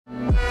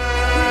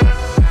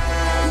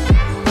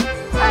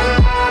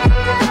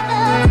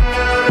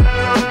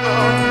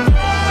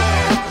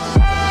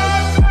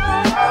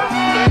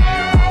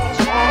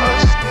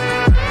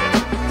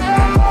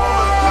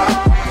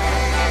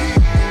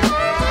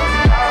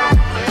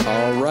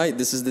right,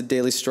 this is the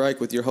Daily Strike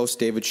with your host,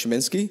 David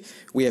Sheminsky.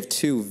 We have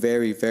two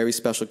very, very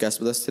special guests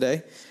with us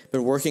today.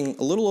 Been working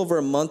a little over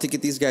a month to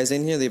get these guys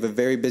in here. They have a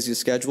very busy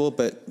schedule,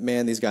 but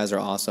man, these guys are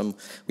awesome.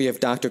 We have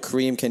Dr.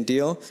 Kareem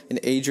Kandil and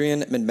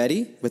Adrian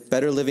Mehmedi with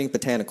Better Living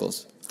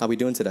Botanicals. How are we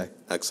doing today?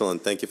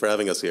 Excellent. Thank you for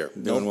having us here.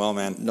 Doing well,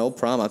 man. No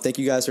problem. Thank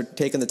you guys for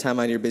taking the time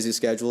out of your busy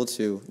schedule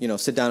to,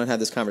 sit down and have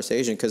this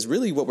conversation, because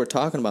really what we're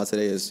talking about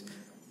today is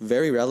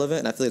very relevant,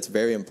 and I feel it's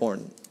very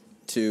important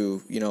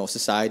to,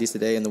 societies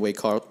today and the way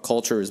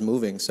culture is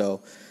moving.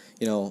 So,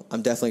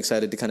 I'm definitely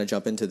excited to kind of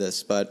jump into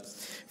this. But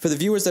for the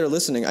viewers that are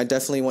listening, I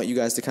definitely want you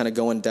guys to kind of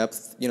go in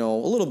depth, a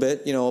little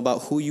bit,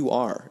 about who you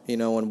are,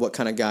 and what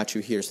kind of got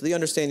you here. So they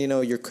understand,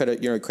 your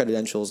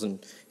credentials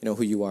and,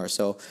 who you are.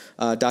 So,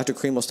 Dr.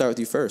 Kareem, we'll start with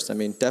you first. I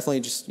mean, definitely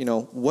just,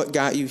 what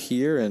got you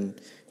here and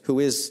who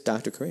is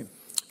Dr. Kareem?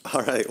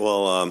 All right.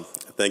 Well,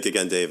 thank you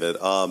again, David.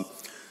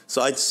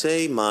 So I'd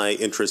say my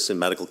interest in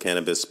medical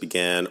cannabis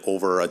began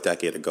over a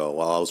decade ago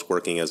while I was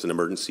working as an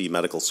emergency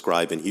medical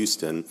scribe in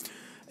Houston,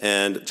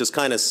 and just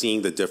kind of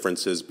seeing the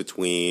differences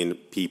between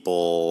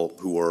people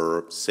who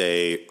were,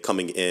 say,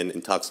 coming in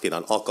intoxicated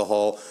on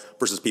alcohol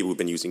versus people who've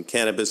been using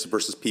cannabis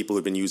versus people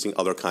who've been using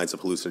other kinds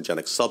of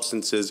hallucinogenic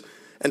substances,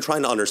 and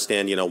trying to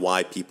understand,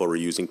 why people were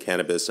using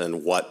cannabis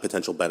and what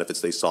potential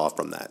benefits they saw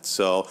from that.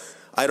 So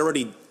I'd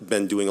already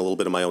been doing a little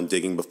bit of my own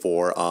digging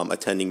before,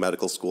 attending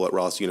medical school at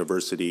Ross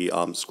University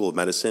School of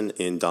Medicine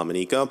in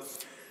Dominica.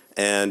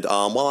 And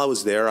while I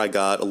was there, I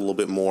got a little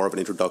bit more of an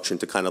introduction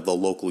to kind of the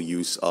local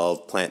use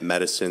of plant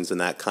medicines,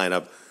 and that kind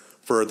of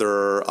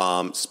further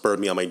spurred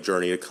me on my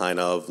journey to kind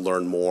of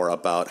learn more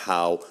about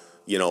how,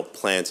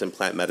 plants and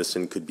plant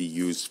medicine could be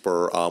used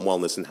for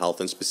wellness and health,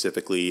 and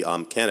specifically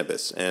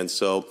cannabis. And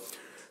so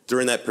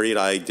during that period,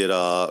 I did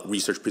a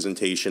research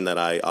presentation that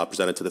I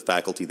presented to the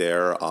faculty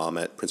there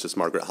at Princess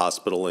Margaret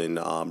Hospital in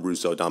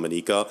Roseau,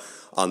 Dominica,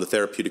 on the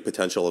therapeutic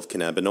potential of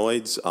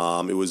cannabinoids.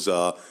 It was,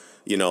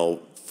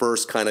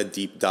 first kind of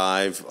deep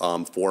dive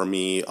for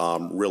me,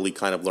 really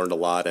kind of learned a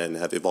lot and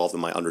have evolved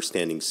in my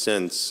understanding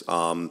since.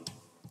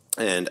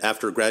 And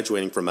after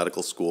graduating from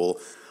medical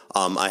school,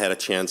 I had a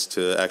chance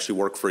to actually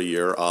work for a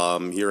year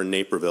here in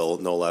Naperville,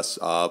 no less,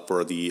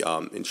 for the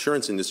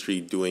insurance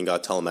industry doing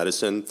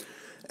telemedicine,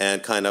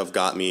 and kind of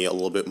got me a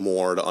little bit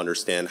more to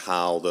understand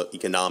how the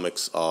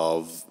economics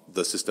of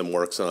the system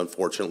works, and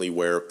unfortunately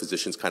where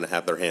physicians kind of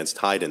have their hands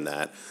tied in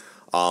that.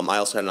 I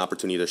also had an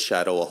opportunity to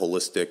shadow a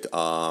holistic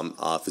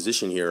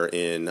physician here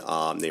in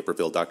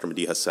Naperville, Dr.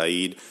 Mehdi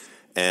Saeed,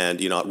 and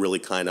it really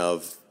kind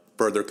of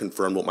further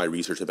confirmed what my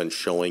research had been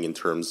showing in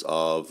terms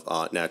of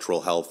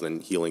natural health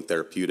and healing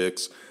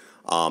therapeutics.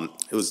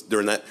 It was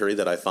during that period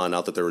that I found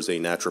out that there was a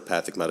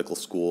naturopathic medical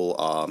school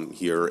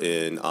here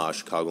in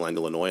Chicagoland,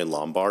 Illinois, in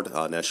Lombard,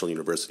 National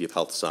University of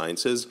Health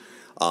Sciences,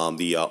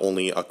 the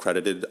only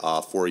accredited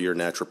four-year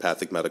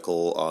naturopathic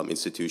medical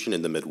institution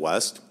in the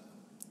Midwest.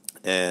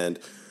 And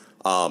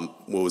it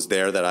was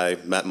there that I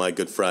met my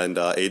good friend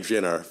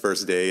Adrian, our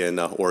first day in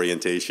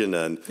orientation,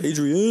 and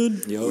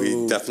Adrian,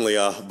 we definitely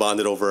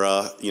bonded over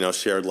a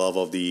shared love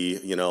of the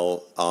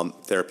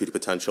therapeutic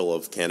potential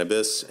of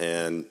cannabis,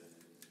 and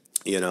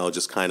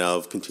just kind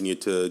of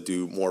continued to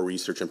do more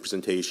research and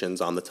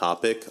presentations on the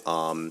topic.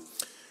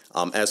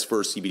 As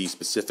for CBD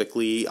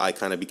specifically, I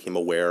kind of became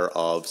aware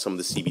of some of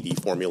the CBD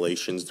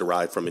formulations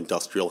derived from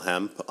industrial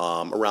hemp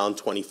around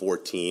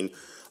 2014.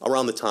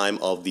 Around the time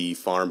of the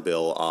Farm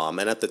Bill.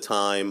 And at the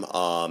time,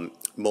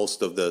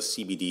 most of the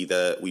CBD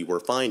that we were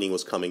finding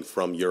was coming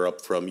from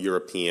Europe, from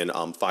European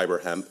fiber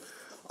hemp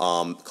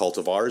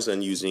cultivars,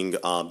 and using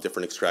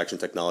different extraction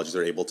technologies,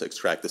 they're able to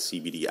extract the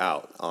CBD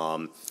out.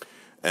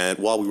 And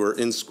while we were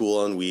in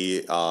school and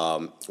we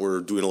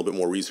were doing a little bit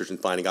more research and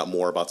finding out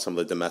more about some of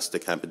the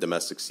domestic hemp and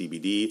domestic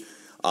CBD,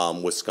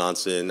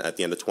 Wisconsin, at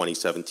the end of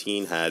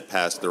 2017, had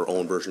passed their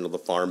own version of the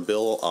Farm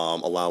Bill,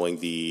 allowing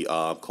the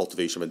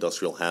cultivation of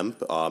industrial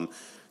hemp.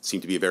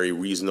 Seemed to be a very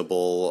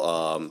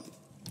reasonable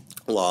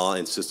law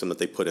and system that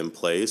they put in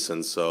place.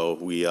 And so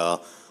we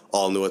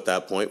all knew at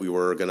that point we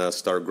were going to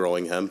start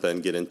growing hemp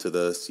and get into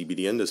the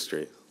CBD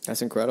industry.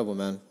 That's incredible,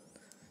 man.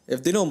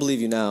 If they don't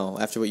believe you now,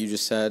 after what you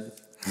just said,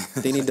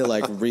 they need to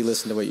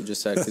re-listen to what you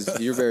just said, because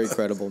you're very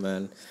credible,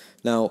 man.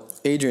 Now,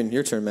 Adrian,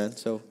 your turn, man.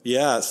 So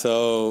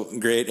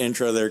Great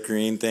intro there,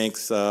 Kareem.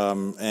 Thanks.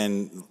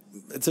 And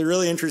it's a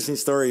really interesting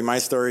story. My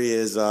story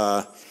is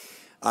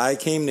I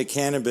came to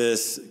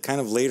cannabis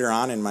kind of later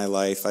on in my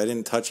life. I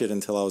didn't touch it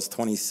until I was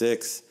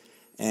 26.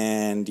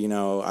 And,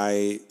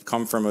 I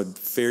come from a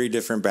very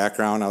different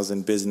background. I was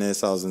in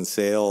business. I was in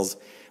sales.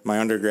 My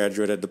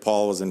undergraduate at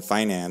DePaul was in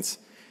finance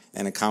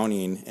and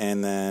accounting.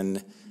 And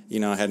then,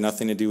 had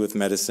nothing to do with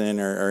medicine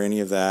or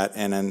any of that.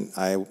 And then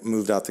I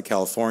moved out to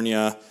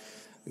California,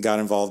 got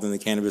involved in the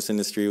cannabis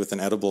industry with an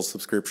edible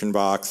subscription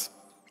box,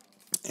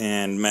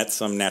 and met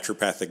some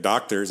naturopathic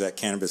doctors at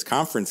cannabis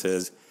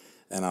conferences.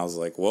 And I was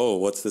like, whoa,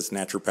 what's this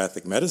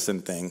naturopathic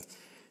medicine thing?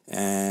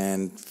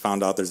 And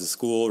found out there's a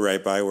school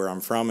right by where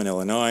I'm from in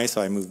Illinois.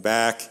 So I moved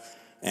back,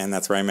 and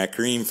that's where I met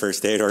Kareem,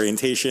 first day at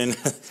orientation.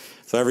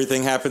 So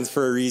everything happens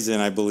for a reason,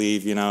 I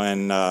believe,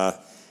 and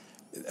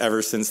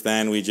ever since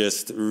then, we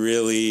just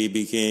really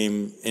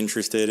became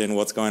interested in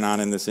what's going on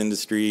in this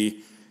industry.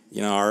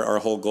 You know, our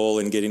whole goal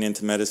in getting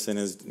into medicine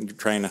is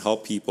trying to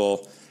help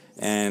people.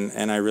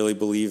 And I really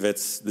believe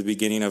it's the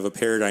beginning of a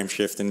paradigm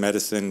shift in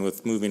medicine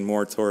with moving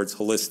more towards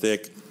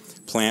holistic,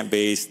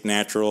 plant-based,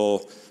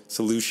 natural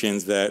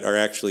solutions that are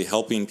actually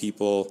helping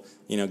people,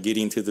 you know,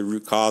 getting to the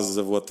root causes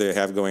of what they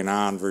have going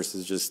on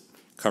versus just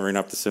covering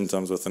up the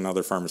symptoms with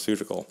another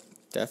pharmaceutical.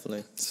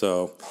 Definitely.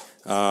 So,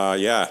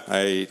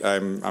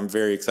 I'm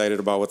very excited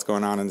about what's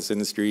going on in this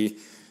industry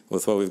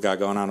with what we've got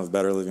going on with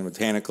Better Living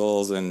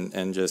Botanicals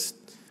and just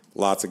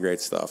lots of great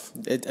stuff.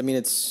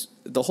 It's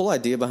the whole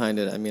idea behind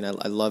it. I mean,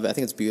 I love it. I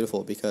think it's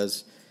beautiful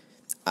because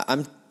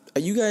are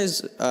you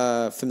guys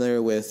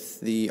familiar with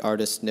the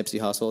artist Nipsey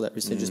Hussle that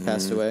recently just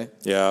passed away?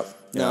 Yeah.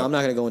 No, I'm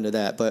not going to go into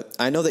that, but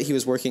I know that he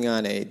was working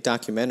on a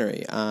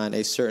documentary on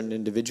a certain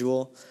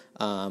individual.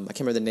 I can't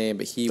remember the name,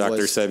 but he Dr.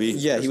 was... Sebi?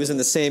 Yeah, he was in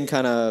the same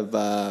kind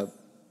of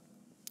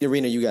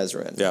arena you guys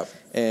are in. Yeah.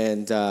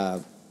 And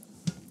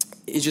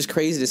it's just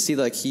crazy to see,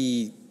 like,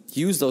 he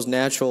used those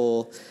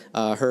natural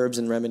herbs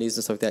and remedies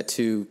and stuff like that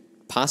to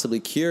possibly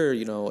cure,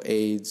 you know,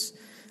 AIDS,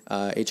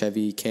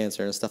 HIV,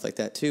 cancer, and stuff like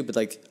that too. But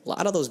like a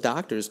lot of those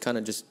doctors kind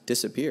of just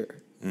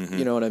disappear. Mm-hmm.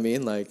 You know what I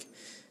mean? Like,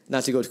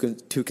 not to go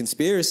to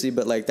conspiracy,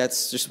 but like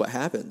that's just what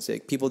happens.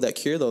 Like people that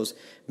cure those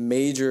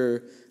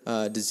major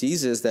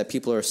diseases that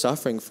people are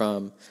suffering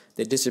from,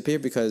 they disappear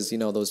because, you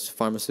know, those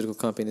pharmaceutical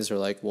companies are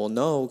like, well,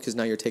 no, because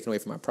now you're taking away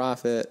from our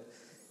profit.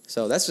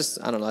 So that's just,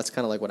 I don't know, that's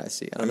kind of like what I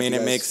see. I mean,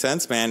 it makes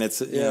sense, man.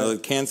 It's, you know, the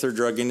cancer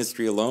drug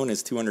industry alone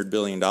is $200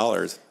 billion.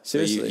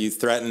 Seriously. So you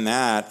threaten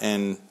that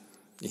and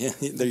you're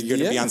going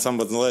to be on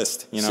someone's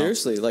list, you know?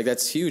 Seriously, like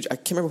that's huge. I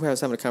can't remember who I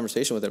was having a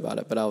conversation with about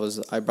it, but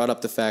I brought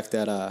up the fact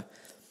that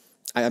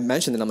I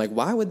mentioned that I'm like,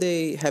 why would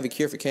they have a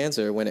cure for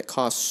cancer when it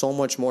costs so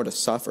much more to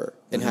suffer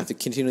and have to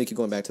continually keep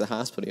going back to the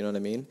hospital, you know what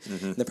I mean?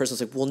 Mm-hmm. And the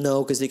person's like, well,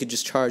 no, because they could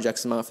just charge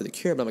X amount for the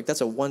cure. But I'm like,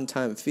 that's a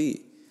one-time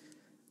fee.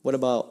 What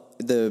about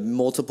the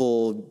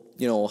multiple,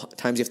 you know,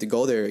 times you have to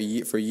go there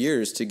for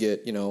years to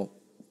get, you know,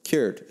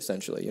 cured,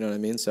 essentially, you know what I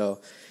mean?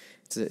 So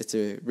it's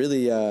a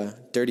really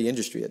dirty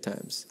industry at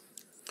times.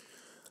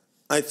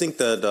 I think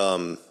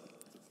that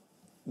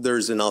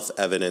there's enough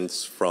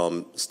evidence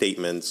from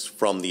statements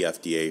from the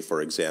FDA,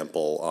 for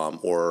example,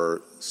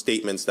 or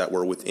statements that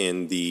were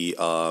within the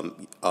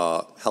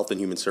Health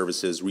and Human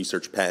Services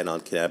research patent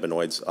on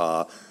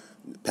cannabinoids,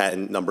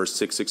 patent number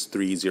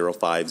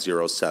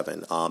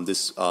 6630507.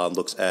 This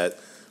looks at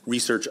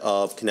research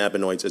of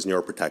cannabinoids as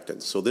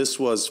neuroprotectants. So this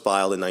was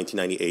filed in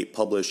 1998,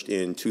 published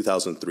in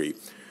 2003.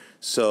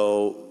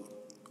 So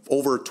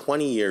over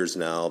 20 years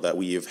now that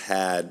we have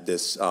had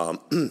this,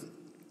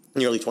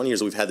 nearly 20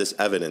 years we've had this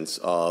evidence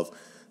of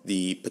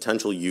the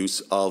potential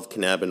use of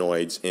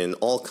cannabinoids in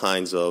all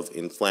kinds of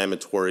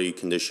inflammatory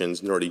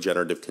conditions,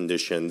 neurodegenerative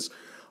conditions,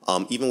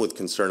 even with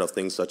concern of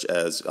things such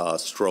as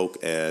stroke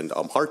and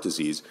heart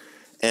disease.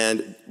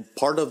 And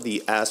part of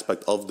the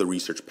aspect of the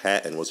research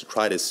patent was to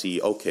try to see,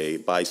 okay,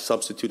 by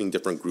substituting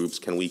different groups,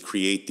 can we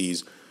create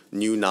these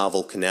new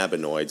novel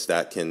cannabinoids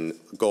that can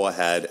go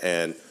ahead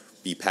and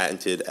be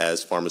patented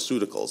as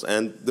pharmaceuticals?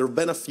 And there have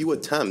been a few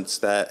attempts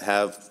that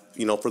have,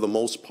 you know, for the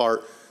most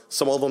part,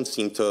 some of them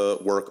seem to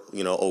work,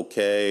 you know,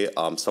 okay.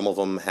 Some of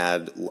them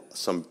had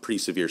some pretty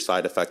severe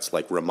side effects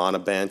like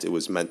rimonabant. It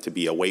was meant to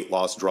be a weight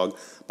loss drug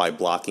by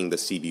blocking the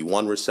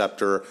CB1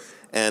 receptor.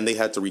 And they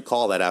had to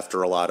recall that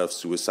after a lot of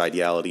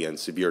suicidality and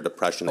severe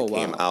depression that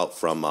came out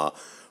from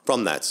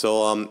that.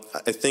 So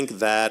I think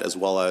that, as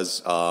well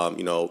as,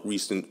 you know,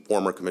 recent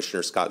former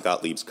Commissioner Scott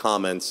Gottlieb's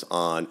comments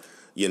on,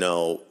 you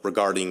know,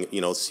 regarding,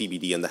 you know,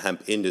 CBD and the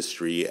hemp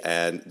industry,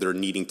 and there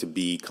needing to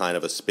be kind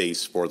of a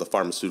space for the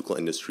pharmaceutical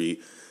industry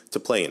to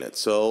play in it.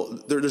 So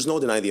there's no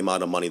denying the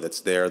amount of money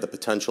that's there, the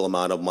potential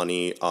amount of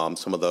money,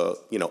 some of the,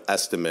 you know,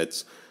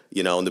 estimates,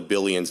 you know, in the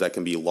billions that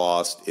can be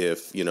lost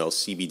if, you know,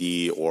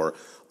 CBD or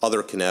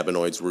other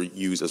cannabinoids were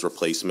used as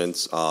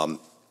replacements.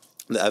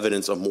 The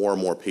evidence of more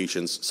and more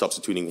patients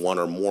substituting one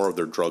or more of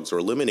their drugs or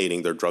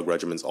eliminating their drug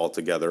regimens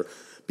altogether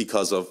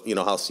because of, you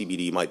know, how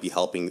CBD might be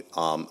helping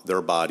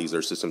their bodies,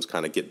 their systems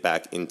kind of get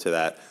back into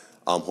that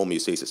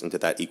homeostasis, into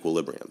that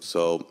equilibrium.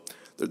 So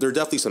there are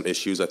definitely some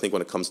issues. I think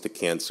when it comes to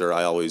cancer,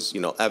 I always, you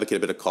know, advocate a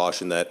bit of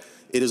caution that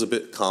it is a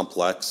bit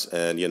complex,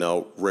 and, you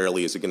know,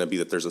 rarely is it going to be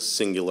that there's a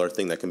singular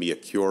thing that can be a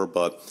cure.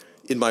 But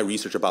in my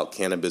research about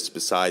cannabis,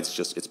 besides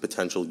just its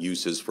potential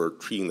uses for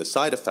treating the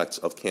side effects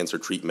of cancer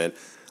treatment,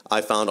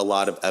 I found a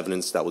lot of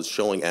evidence that was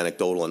showing,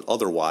 anecdotal and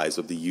otherwise,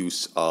 of the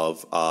use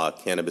of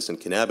cannabis and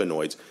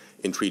cannabinoids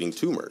in treating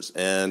tumors.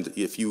 And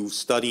if you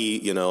study,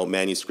 you know,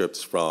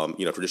 manuscripts from,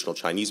 you know, traditional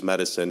Chinese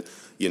medicine,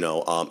 you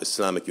know,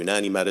 Islamic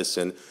Unani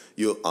medicine,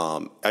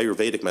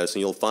 Ayurvedic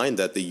medicine, you'll find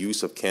that the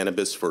use of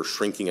cannabis for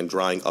shrinking and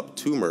drying up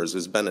tumors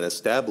has been an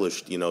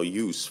established, you know,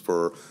 use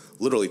for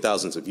literally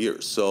thousands of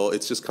years. So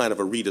it's just kind of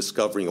a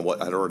rediscovering of what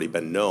had already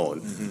been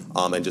known,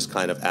 and just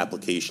kind of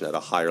application at a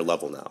higher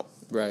level now.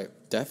 Right.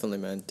 Definitely,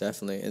 man.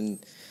 Definitely. And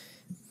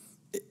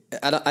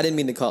I didn't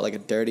mean to call it like a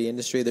dirty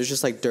industry. There's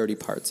just like dirty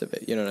parts of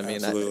it. You know what I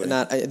mean?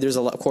 Absolutely. There's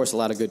of course, a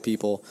lot of good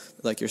people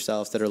like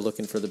yourself that are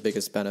looking for the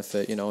biggest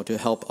benefit, to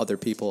help other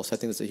people. So I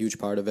think that's a huge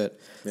part of it.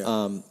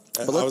 Yeah.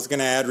 I was going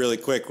to add really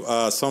quick,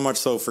 so much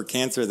so for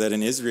cancer that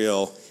in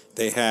Israel,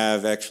 they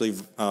have actually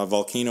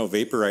volcano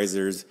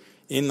vaporizers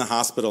in the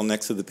hospital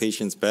next to the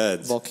patient's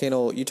beds.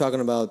 Volcano, you talking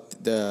about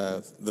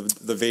the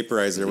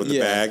vaporizer with the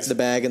bags? The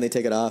bag, and they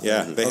take it off?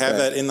 Yeah, they have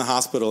that in the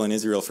hospital in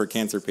Israel for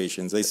cancer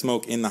patients. They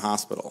smoke in the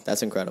hospital.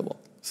 That's incredible.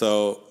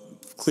 So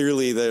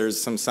clearly there's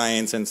some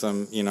science and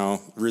some,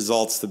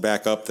 results to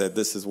back up that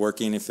this is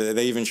working. If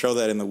they even show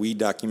that in the weed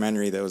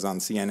documentary that was on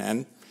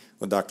CNN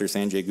with Dr.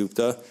 Sanjay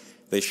Gupta.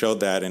 They showed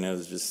that, and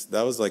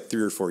that was like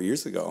 3 or 4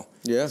 years ago.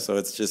 Yeah. So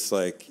it's just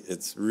like,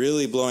 it's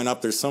really blowing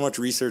up. There's so much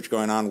research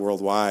going on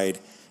worldwide.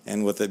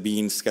 And with it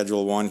being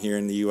Schedule 1 here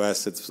in the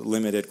U.S., it's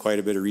limited quite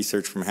a bit of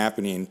research from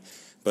happening.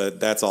 But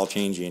that's all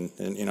changing.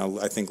 And,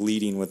 I think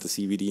leading with the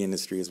CBD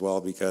industry as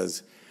well,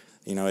 because,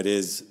 it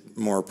is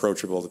more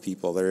approachable to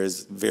people. There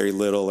is very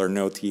little or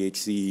no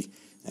THC,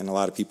 and a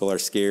lot of people are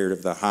scared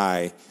of the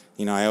high.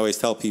 I always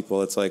tell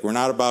people, it's like, we're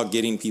not about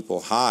getting people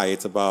high.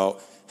 It's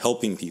about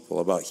helping people,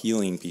 about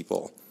healing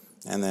people.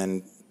 And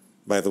then,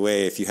 by the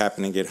way, if you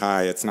happen to get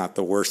high, it's not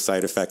the worst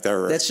side effect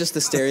ever. That's just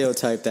the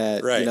stereotype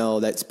that, right.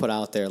 That's put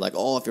out there. Like,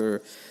 if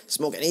you're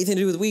smoking anything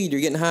to do with weed,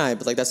 you're getting high.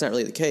 But, that's not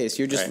really the case.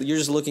 You're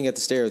just looking at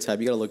the stereotype.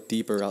 You got to look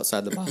deeper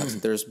outside the box.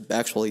 There's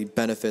actually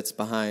benefits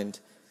behind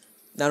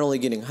not only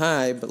getting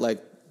high, but,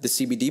 the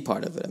CBD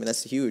part of it. I mean,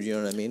 that's huge. You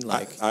know what I mean?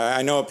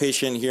 I know a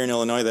patient here in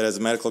Illinois that has a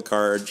medical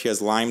card. She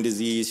has Lyme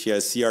disease. She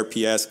has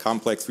CRPS,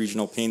 complex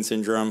regional pain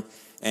syndrome.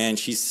 And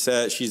she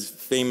said she's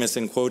famous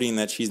in quoting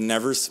that she's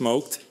never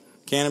smoked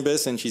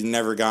cannabis and she's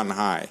never gotten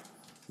high,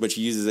 but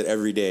she uses it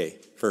every day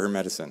for her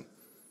medicine,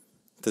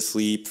 to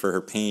sleep, for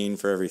her pain,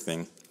 for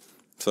everything.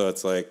 So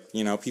it's like,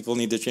 people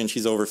need to change.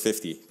 She's over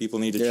 50. People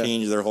need to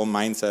change their whole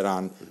mindset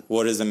on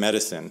what is a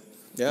medicine.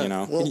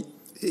 Yeah. Well,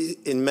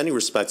 in many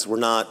respects, we're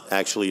not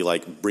actually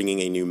bringing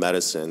a new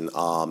medicine.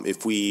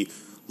 If we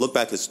look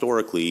back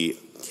historically,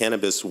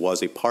 cannabis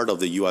was a part of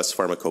the U.S.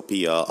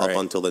 pharmacopoeia up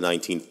until the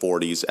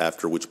 1940s,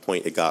 after which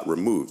point it got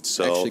removed.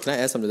 So, actually, can I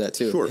add something to that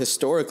too? Sure.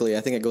 Historically,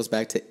 I think it goes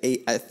back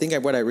to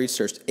what I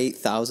researched,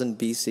 8,000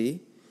 BC.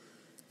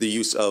 The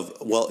use of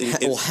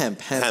hemp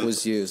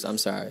was used. I'm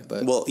sorry,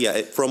 but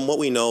from what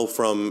we know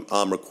from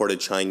recorded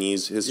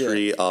Chinese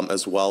history,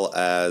 as well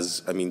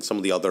as some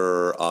of the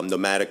other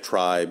nomadic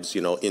tribes,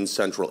 in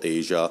Central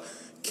Asia.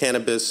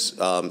 Cannabis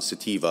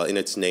sativa, in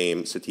its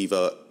name,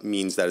 sativa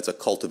means that it's a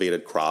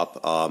cultivated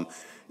crop,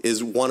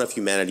 is one of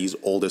humanity's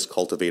oldest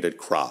cultivated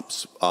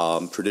crops,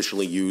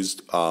 traditionally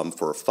used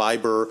for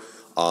fiber,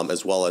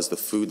 as well as the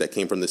food that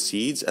came from the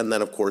seeds, and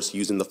then, of course,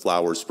 using the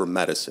flowers for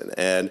medicine.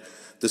 And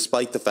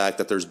despite the fact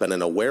that there's been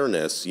an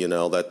awareness,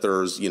 that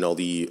there's,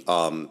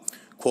 the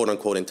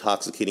quote-unquote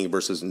intoxicating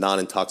versus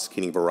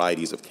non-intoxicating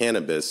varieties of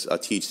cannabis,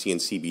 THC and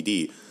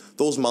CBD,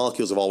 those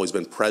molecules have always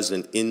been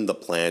present in the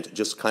plant,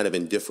 just kind of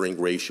in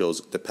differing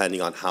ratios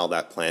depending on how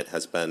that plant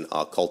has been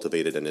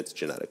cultivated and its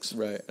genetics.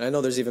 Right. And I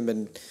know there's even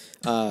been,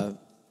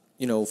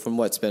 from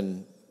what's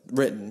been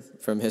written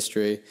from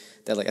history,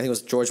 that I think it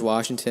was George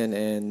Washington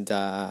and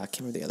I can't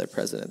remember the other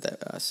president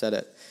that said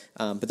it,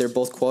 but they're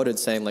both quoted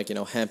saying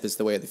hemp is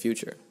the way of the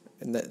future.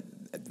 And that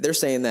they're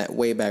saying that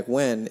way back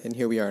when, and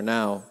here we are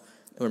now.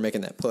 We're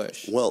making that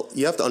push. Well,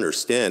 you have to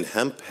understand,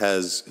 hemp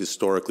has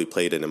historically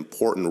played an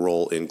important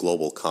role in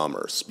global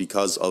commerce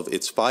because of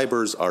its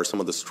fibers are some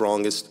of the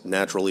strongest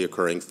naturally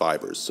occurring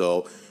fibers.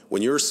 So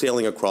when you're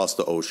sailing across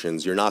the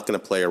oceans, you're not going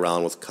to play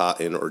around with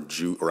cotton or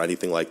jute or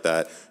anything like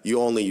that. You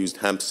only used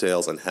hemp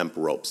sails and hemp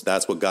ropes.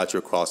 That's what got you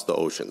across the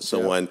ocean.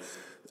 So when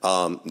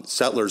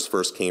settlers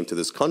first came to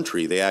this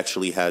country, they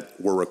actually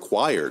were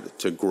required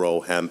to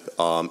grow hemp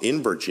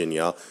in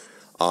Virginia.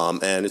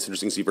 And it's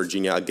interesting to see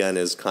Virginia, again,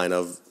 is kind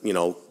of,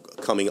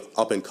 coming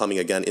up and coming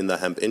again in the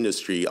hemp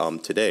industry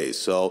today.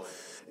 So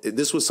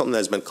this was something that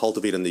has been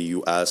cultivated in the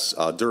U.S.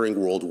 During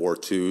World War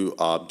II,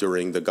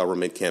 during the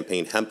government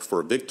campaign Hemp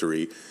for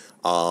Victory.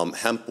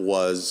 Hemp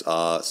was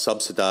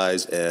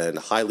subsidized and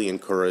highly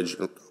encouraged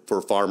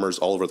for farmers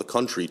all over the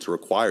country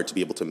to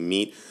be able to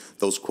meet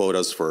those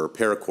quotas for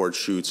paracord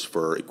shoots,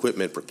 for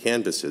equipment, for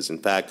canvases. In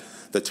fact,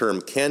 the term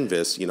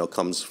canvas,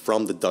 comes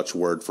from the Dutch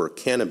word for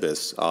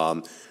cannabis,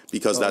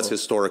 because that's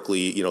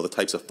historically, the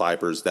types of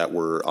fibers that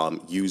were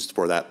used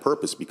for that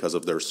purpose because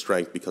of their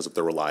strength, because of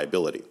their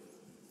reliability.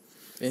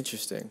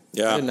 Interesting.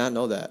 Yeah. I did not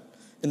know that.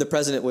 And the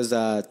president was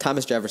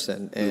Thomas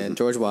Jefferson and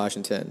George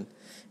Washington.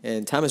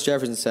 And Thomas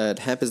Jefferson said,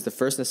 hemp is the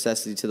first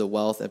necessity to the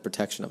wealth and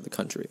protection of the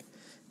country.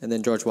 And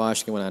then George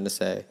Washington went on to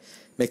say,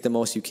 make the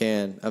most you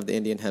can of the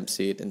Indian hemp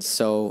seed and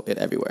sow it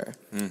everywhere.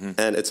 Mm-hmm.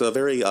 And it's a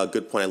very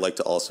good point I'd like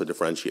to also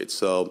differentiate.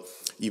 So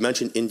you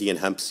mentioned Indian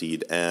hemp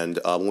seed, and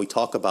when we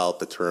talk about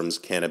the terms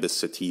cannabis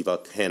sativa,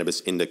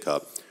 cannabis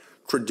indica,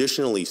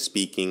 traditionally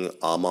speaking,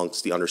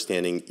 amongst the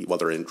understanding,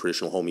 whether in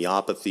traditional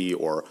homeopathy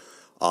or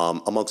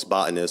amongst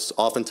botanists,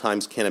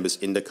 oftentimes cannabis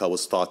indica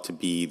was thought to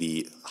be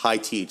the high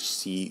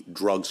THC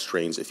drug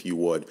strains, if you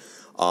would,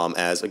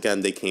 as,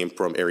 again, they came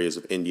from areas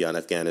of India and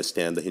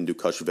Afghanistan, the Hindu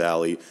Kush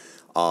Valley,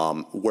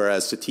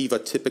 whereas sativa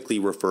typically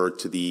referred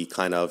to the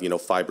kind of,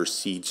 fiber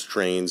seed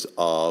strains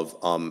of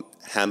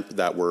hemp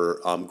that were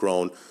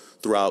grown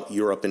throughout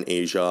Europe and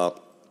Asia.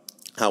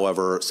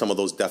 However, some of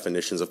those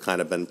definitions have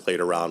kind of been played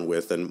around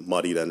with and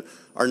muddied and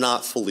are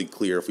not fully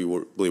clear if we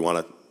really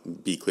want to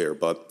be clear.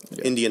 But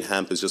Indian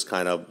hemp is just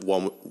kind of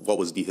what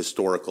was the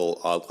historical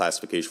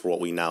classification for what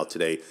we now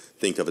today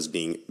think of as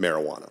being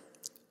marijuana.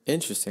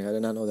 Interesting. I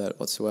did not know that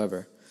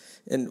whatsoever.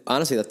 And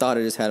honestly, the thought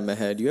I just had in my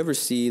head, you ever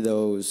see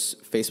those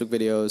Facebook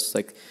videos,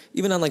 like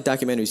even on like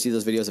documentaries, you see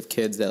those videos of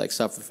kids that like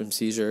suffer from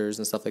seizures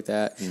and stuff like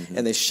that. Mm-hmm.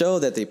 And they show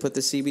that they put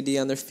the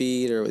CBD on their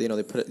feet or, they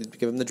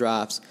give them the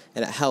drops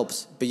and it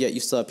helps. But yet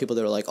you still have people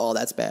that are like, oh,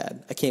 that's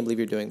bad. I can't believe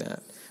you're doing that.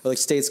 Or like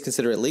states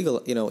consider it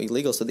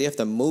illegal. So they have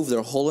to move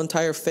their whole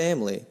entire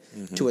family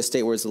to a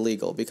state where it's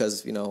illegal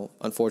because,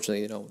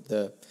 unfortunately,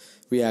 the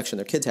reaction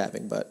their kid's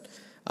having. But,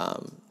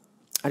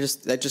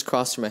 that just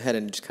crossed through my head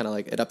and just kind of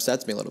like it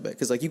upsets me a little bit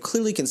because like you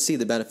clearly can see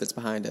the benefits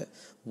behind it.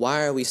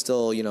 Why are we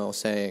still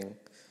saying,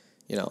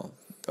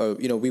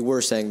 we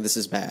were saying this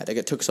is bad? Like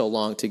it took so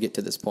long to get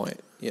to this point,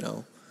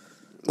 Well,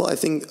 I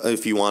think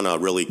if you want to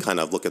really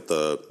kind of look at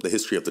the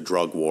history of the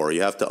drug war,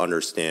 you have to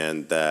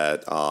understand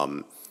that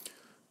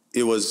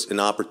it was an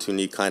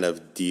opportunity to kind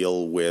of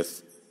deal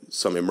with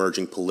some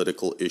emerging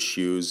political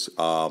issues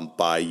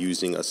by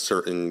using a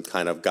certain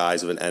kind of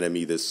guise of an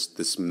enemy,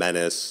 this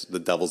menace, the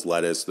devil's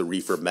lettuce, the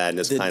reefer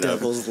madness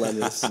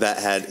that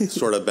had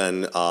sort of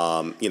been,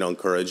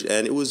 encouraged.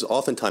 And it was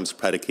oftentimes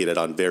predicated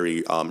on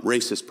very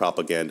racist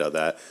propaganda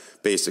that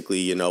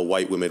basically,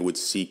 white women would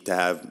seek to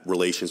have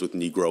relations with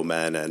Negro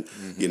men and,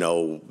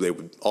 they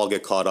would all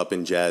get caught up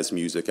in jazz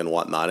music and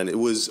whatnot. And it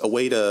was a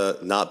way to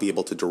not be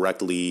able to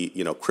directly,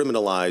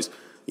 criminalize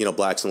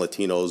blacks and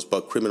Latinos,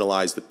 but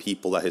criminalize the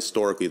people that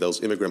historically,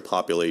 those immigrant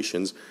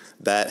populations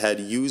that had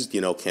used,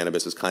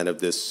 cannabis as kind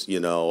of this,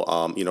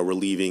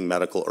 relieving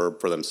medical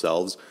herb for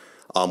themselves,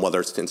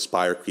 whether it's to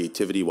inspire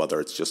creativity, whether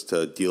it's just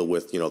to deal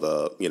with,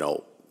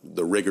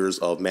 the rigors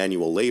of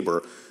manual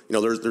labor.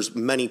 There's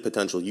many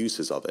potential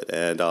uses of it.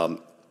 And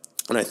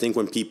I think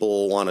when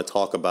people want to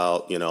talk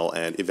about,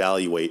 and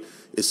evaluate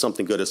is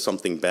something good, is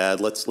something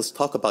bad, let's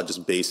talk about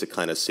just basic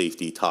kind of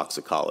safety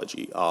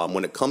toxicology.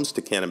 When it comes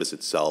to cannabis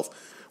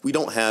itself, we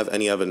don't have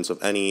any evidence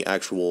of any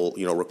actual,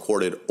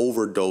 recorded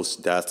overdose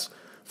deaths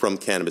from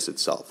cannabis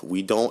itself.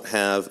 We don't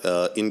have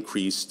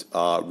increased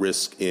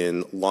risk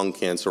in lung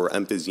cancer or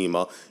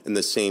emphysema in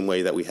the same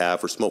way that we have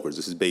for smokers.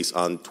 This is based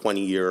on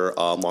 20-year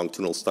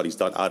longitudinal studies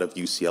done out of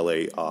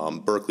UCLA,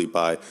 Berkeley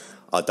by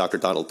Dr.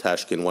 Donald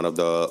Tashkin, one of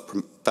the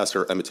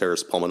professor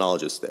emeritus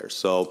pulmonologists there.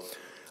 So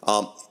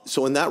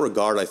in that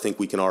regard, I think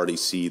we can already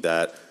see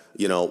that,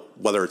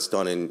 whether it's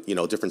done in,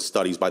 different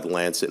studies by the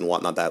Lancet and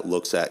whatnot that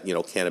looks at,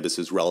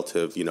 cannabis's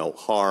relative,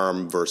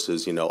 harm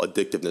versus,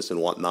 addictiveness and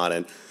whatnot.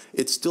 And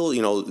it's still,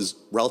 is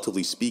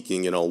relatively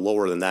speaking,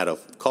 lower than that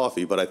of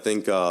coffee. But I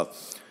think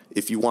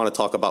if you want to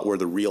talk about where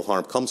the real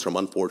harm comes from,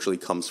 unfortunately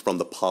comes from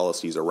the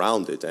policies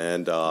around it.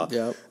 And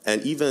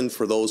and even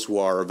for those who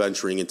are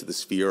venturing into the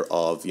sphere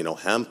of,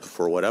 hemp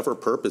for whatever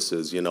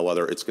purposes,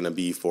 whether it's going to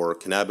be for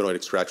cannabinoid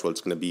extraction, whether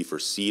it's going to be for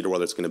seed, or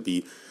whether it's going to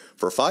be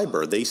for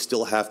fiber, they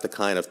still have to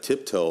kind of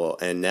tiptoe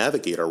and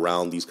navigate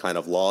around these kind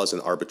of laws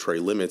and arbitrary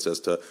limits as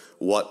to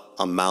what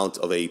amount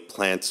of a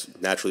plant's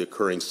naturally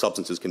occurring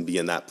substances can be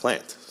in that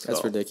plant.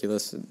 That's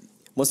ridiculous.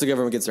 Once the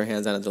government gets their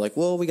hands on it, they're like,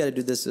 well, we got to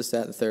do this, this,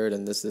 that, and third,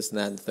 and this, and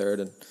that, and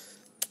third, and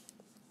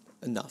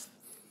enough.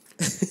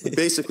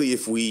 Basically,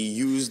 if we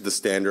use the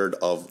standard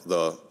of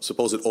the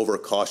supposed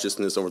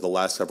overcautiousness over the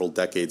last several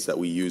decades that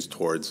we use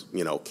towards,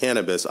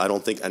 cannabis, I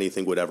don't think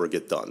anything would ever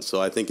get done.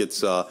 So I think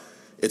it's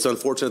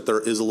unfortunate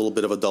there is a little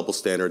bit of a double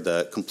standard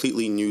that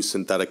completely new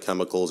synthetic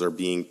chemicals are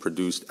being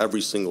produced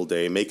every single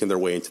day, making their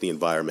way into the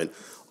environment.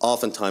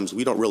 Oftentimes,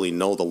 we don't really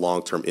know the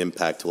long-term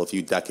impact till a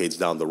few decades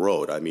down the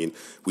road. I mean,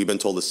 we've been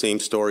told the same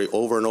story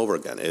over and over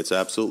again. It's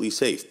absolutely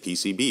safe.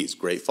 PCBs,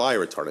 great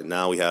fire retardant.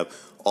 Now we have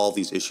all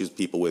these issues,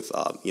 people with,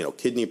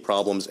 kidney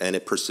problems, and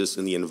it persists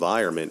in the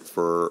environment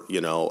for,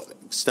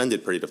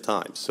 extended period of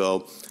time.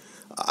 So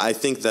I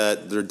think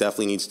that there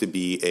definitely needs to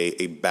be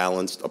a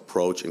balanced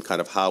approach in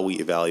kind of how we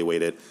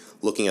evaluate it,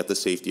 looking at the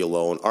safety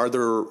alone. Are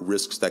there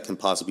risks that can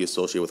possibly be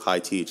associated with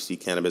high THC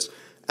cannabis?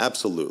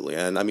 Absolutely.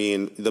 And I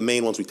mean, the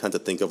main ones we tend to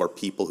think of are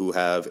people who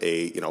have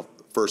a,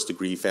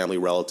 first-degree family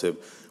relative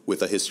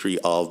with a history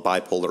of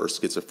bipolar or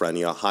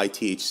schizophrenia. High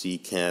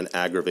THC can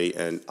aggravate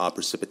and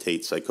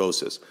precipitate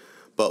psychosis.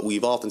 But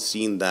we've often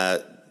seen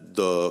that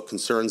the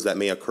concerns that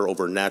may occur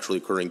over naturally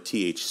occurring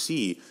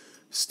THC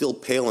still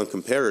pale in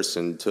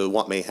comparison to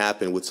what may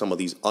happen with some of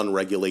these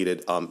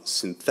unregulated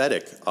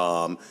synthetic,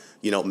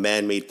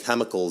 man-made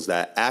chemicals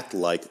that act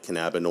like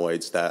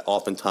cannabinoids that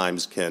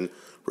oftentimes can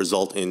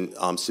result in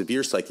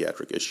severe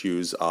psychiatric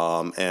issues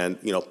and,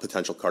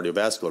 potential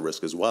cardiovascular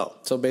risk as well.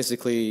 So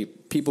basically,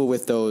 people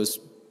with those,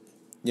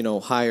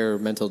 higher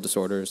mental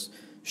disorders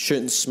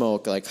shouldn't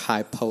smoke like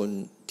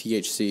high-potent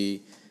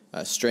THC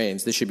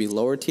strains. They should be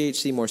lower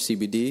THC, more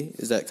CBD.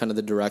 Is that kind of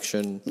the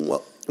direction?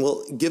 Well,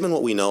 Well, given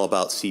what we know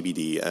about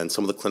CBD and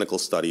some of the clinical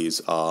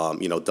studies,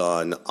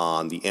 done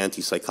on the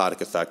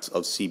antipsychotic effects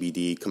of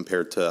CBD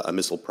compared to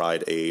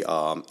amisulpride, a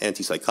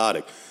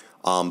antipsychotic,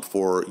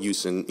 for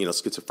use in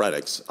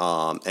schizophrenics,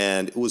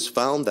 and it was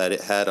found that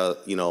it had a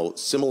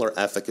similar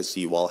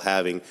efficacy while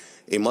having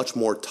a much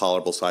more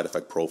tolerable side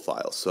effect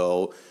profile.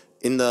 So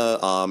in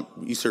the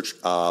research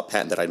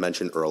patent that I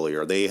mentioned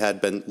earlier, they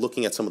had been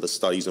looking at some of the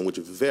studies in which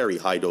very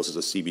high doses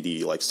of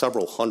CBD, like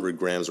several hundred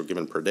grams, were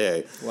given per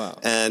day. Wow.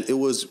 And it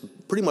was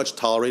pretty much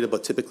tolerated,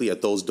 but typically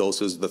at those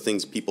doses, the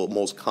things people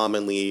most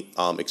commonly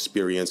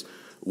experience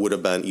would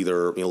have been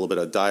either a little bit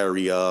of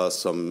diarrhea,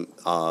 some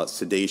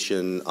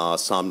sedation,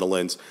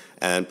 somnolence,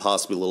 and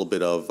possibly a little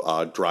bit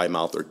of dry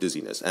mouth or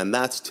dizziness. And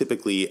that's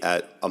typically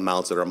at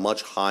amounts that are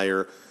much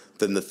higher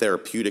than the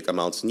therapeutic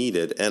amounts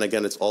needed. And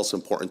again, it's also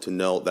important to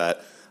note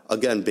that,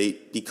 again,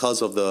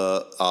 because of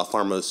the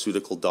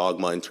pharmaceutical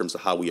dogma in terms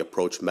of how we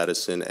approach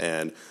medicine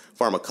and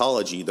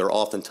pharmacology, they're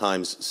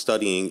oftentimes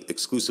studying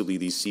exclusively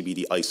these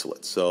CBD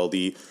isolates. So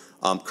the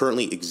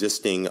currently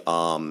existing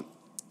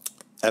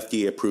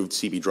FDA-approved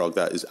CBD drug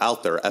that is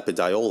out there,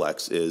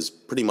 Epidiolex, is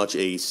pretty much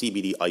a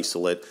CBD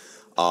isolate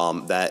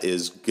that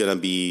is going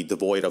to be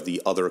devoid of the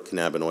other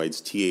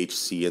cannabinoids,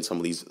 THC, and some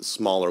of these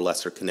smaller,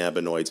 lesser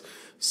cannabinoids,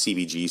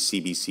 CBG,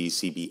 CBC,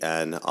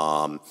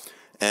 CBN.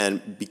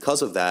 And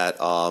because of that,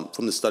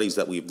 from the studies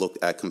that we've looked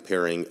at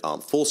comparing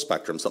full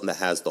spectrum, something that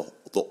has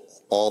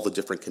all the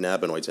different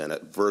cannabinoids in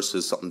it,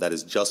 versus something that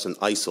is just an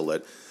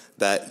isolate,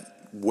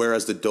 that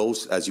whereas the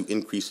dose, as you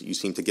increase it, you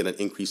seem to get an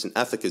increase in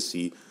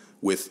efficacy.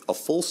 With a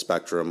full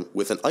spectrum,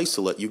 with an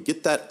isolate, you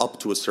get that up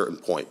to a certain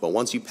point. But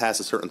once you pass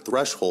a certain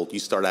threshold, you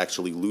start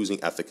actually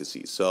losing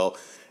efficacy. So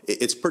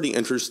it's pretty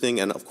interesting.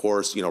 And of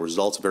course,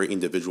 results vary,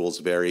 individuals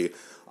vary.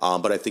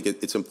 But I think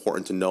it's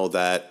important to know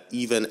that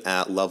even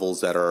at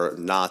levels that are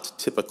not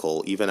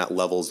typical, even at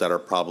levels that are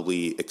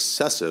probably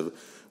excessive,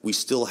 we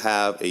still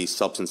have a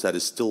substance that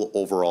is still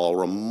overall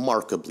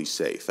remarkably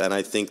safe. And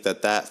I think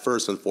that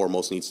first and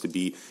foremost needs to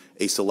be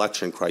a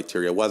selection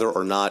criteria, whether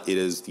or not it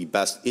is the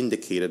best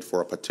indicated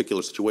for a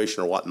particular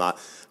situation or whatnot.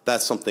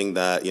 That's something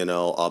that,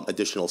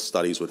 additional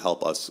studies would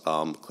help us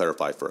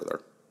clarify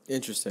further.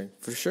 Interesting,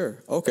 for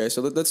sure. Okay,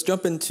 so let's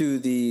jump into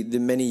the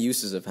many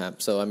uses of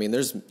hemp. So,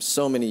 there's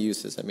so many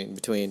uses.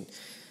 between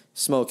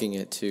smoking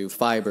it to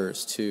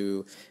fibers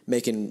to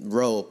making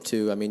rope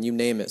to, you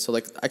name it. So,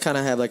 I kind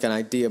of have an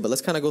idea, but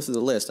let's kind of go through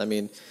the list.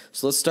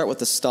 So let's start with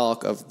the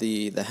stalk of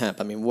the hemp.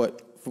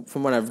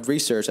 From what I've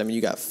researched, you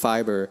got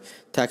fiber,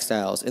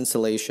 textiles,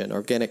 insulation,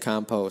 organic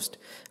compost,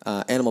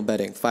 animal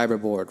bedding,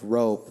 fiberboard,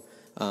 rope.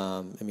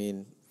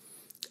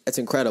 It's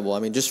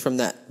incredible. just from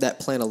that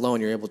plant alone,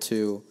 you're able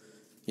to,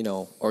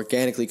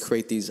 organically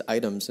create these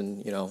items.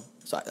 And,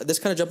 so let's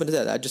kind of jump into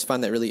that. I just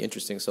find that really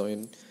interesting. So,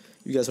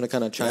 you guys want to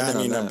kind of chime in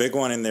on that? A big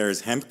one in there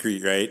is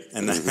hempcrete, right?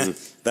 And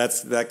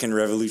that can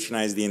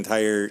revolutionize the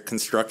entire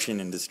construction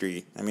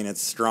industry.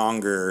 It's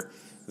stronger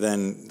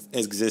than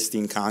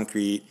existing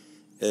concrete.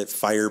 It's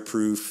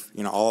fireproof,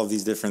 all of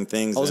these different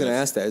things. I was going to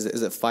ask that.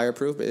 Is it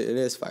fireproof? It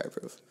is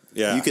fireproof.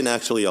 Yeah. You can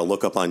actually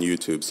look up on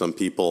YouTube some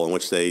people in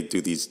which they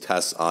do these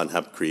tests on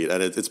hempcrete,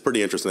 and it's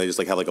pretty interesting. They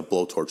just have a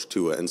blowtorch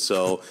to it. And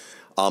so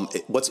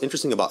what's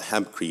interesting about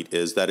hempcrete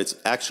is that it's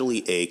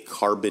actually a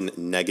carbon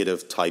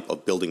negative type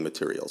of building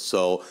material.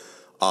 So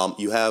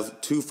you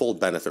have twofold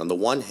benefit. On the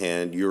one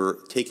hand, you're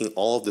taking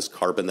all of this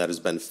carbon that has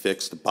been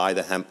fixed by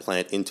the hemp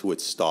plant into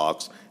its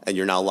stalks, and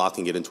you're now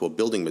locking it into a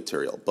building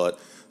material. But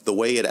the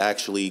way it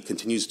actually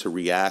continues to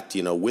react,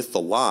 with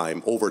the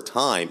lime, over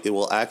time, it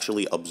will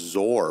actually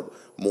absorb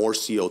more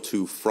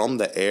CO2 from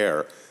the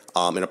air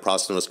in a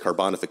process known as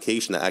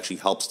carbonification that actually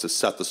helps to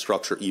set the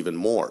structure even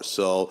more.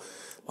 So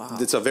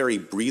it's a very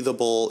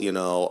breathable,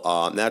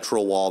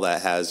 natural wall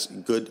that has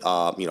good,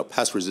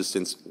 pest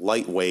resistance,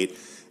 lightweight.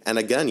 And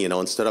again,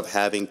 instead of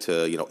having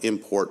to,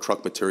 import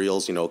truck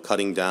materials,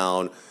 cutting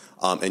down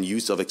and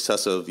use of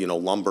excessive,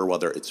 lumber,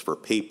 whether it's for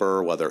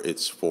paper, whether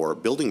it's for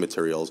building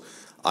materials,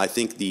 I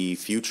think the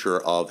future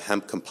of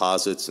hemp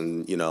composites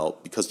and,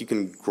 because you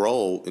can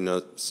grow,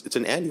 it's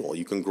an annual.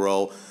 You can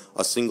grow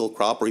a single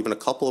crop or even a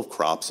couple of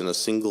crops in a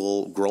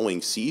single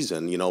growing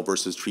season,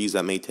 versus trees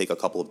that may take a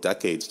couple of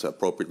decades to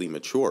appropriately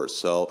mature.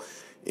 So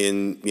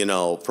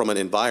from an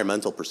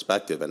environmental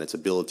perspective and its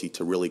ability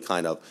to really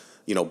kind of,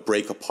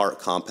 break apart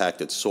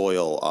compacted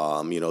soil,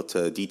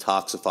 to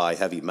detoxify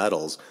heavy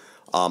metals,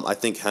 I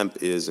think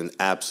hemp is an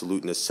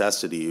absolute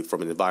necessity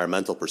from an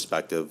environmental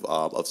perspective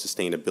of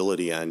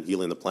sustainability and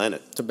healing the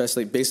planet. So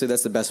basically,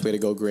 that's the best way to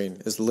go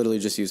green, is literally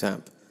just use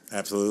hemp.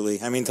 Absolutely.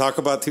 Talk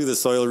about, too, the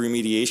soil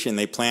remediation.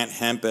 They plant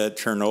hemp at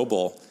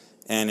Chernobyl,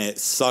 and it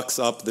sucks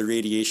up the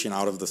radiation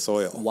out of the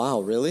soil.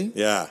 Wow, really?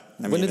 Yeah.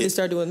 When did they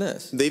start doing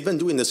this? They've been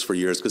doing this for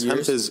years,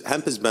 because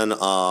hemp has been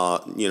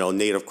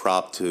native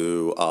crop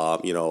to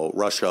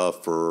Russia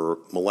for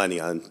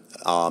millennia,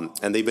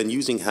 and they've been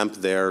using hemp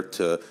there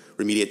to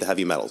remediate the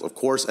heavy metals. Of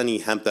course, any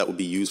hemp that would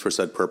be used for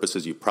said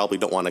purposes, you probably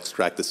don't want to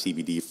extract the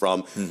CBD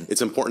from.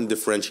 It's important to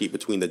differentiate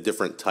between the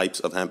different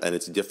types of hemp and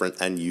its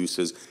different end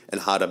uses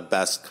and how to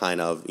best kind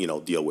of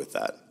deal with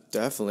that.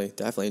 Definitely,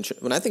 definitely.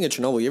 When I think of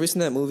Chernobyl, you ever seen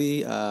that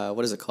movie?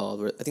 What is it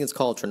called? I think it's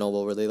called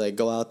Chernobyl, where they like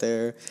go out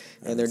there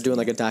and they're doing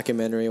like a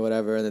documentary or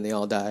whatever, and then they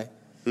all die.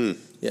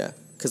 Yeah,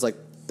 because like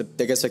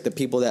I guess like the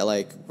people that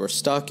like were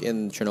stuck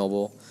in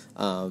Chernobyl,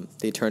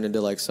 they turned into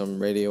like some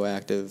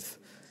radioactive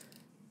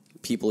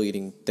people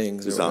eating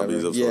things or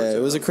zombies whatever. of sorts,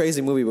 It was a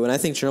crazy movie, but when I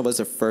think Chernobyl, that's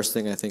the first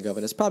thing I think of,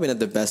 and it's probably not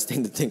the best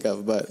thing to think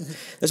of, but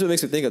that's what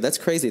makes me think of. That's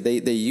crazy.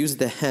 They used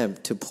the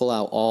hemp to pull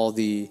out all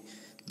the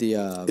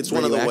it's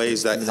one of the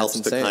ways that helps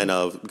to kind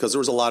of, because there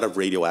was a lot of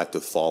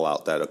radioactive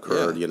fallout that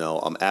occurred,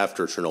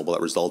 after Chernobyl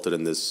that resulted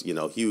in this,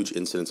 huge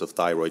incidence of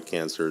thyroid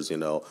cancers,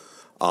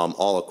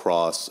 all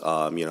across,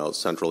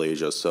 Central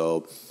Asia.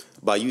 So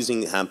by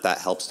using hemp, that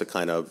helps to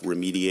kind of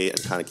remediate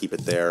and kind of keep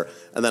it there.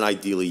 And then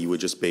ideally, you would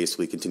just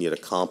basically continue to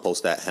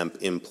compost that hemp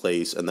in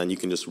place, and then you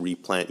can just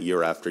replant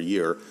year after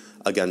year.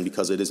 Again,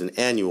 because it is an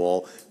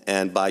annual,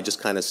 and by just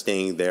kind of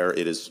staying there,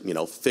 it is,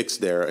 fixed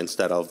there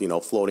instead of,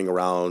 floating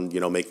around,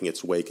 making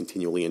its way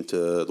continually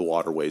into the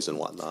waterways and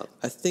whatnot.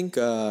 I think,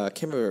 I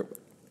can't remember,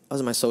 I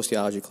was in my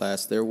sociology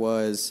class, there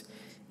was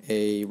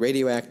a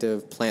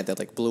radioactive plant that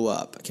like blew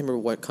up. I can't remember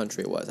what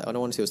country it was. I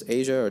don't want to say it was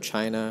Asia or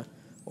China,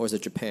 or was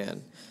it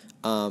Japan?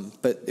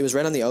 But it was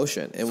right on the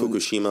ocean. And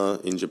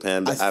Fukushima in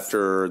Japan, but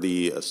after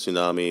the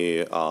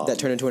tsunami. That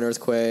turned into an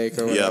earthquake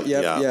or whatever.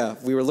 Yeah.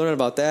 We were learning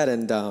about that,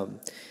 and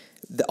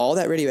all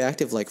that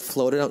radioactive like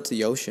floated out to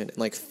the ocean, and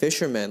like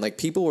fishermen, like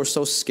people were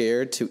so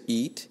scared to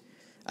eat.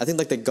 I think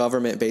like the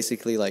government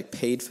basically like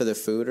paid for the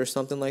food or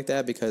something like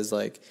that, because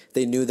like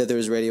they knew that there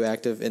was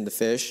radioactive in the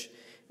fish,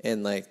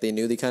 and like they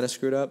knew they kind of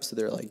screwed up, so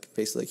they're like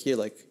basically like, here,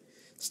 like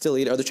still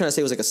eat it. Or they're trying to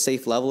say it was like a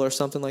safe level or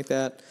something like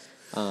that.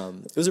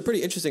 It was a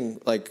pretty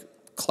interesting like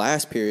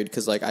class period,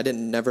 because like I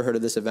never heard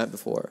of this event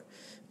before.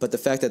 But the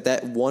fact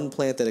that one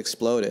plant that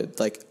exploded,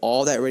 like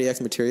all that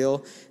radioactive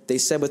material, they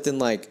said within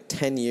like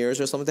 10 years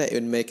or something like that, it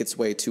would make its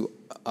way to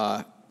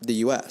the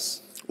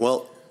U.S.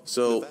 Well,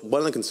 so one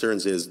of the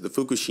concerns is the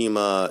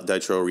Fukushima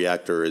Daiichi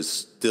reactor is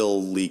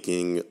still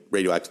leaking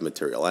radioactive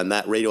material. And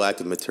that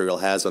radioactive material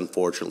has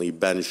unfortunately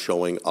been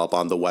showing up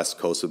on the west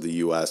coast of the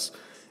U.S.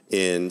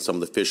 in some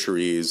of the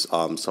fisheries,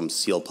 some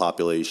seal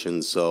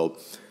populations. So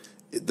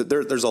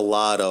there's a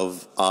lot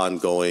of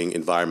ongoing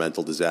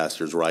environmental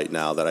disasters right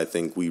now that I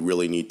think we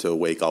really need to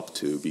wake up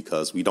to,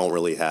 because we don't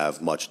really have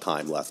much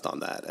time left on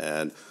that.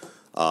 And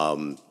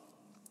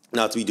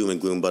not to be doom and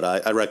gloom, but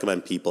I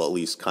recommend people at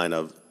least kind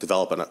of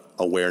develop an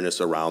awareness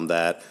around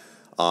that.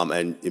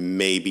 And it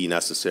may be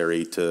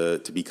necessary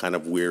to be kind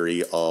of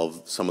weary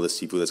of some of the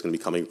seafood that's going to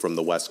be coming from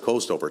the West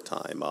Coast over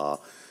time.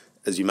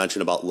 As you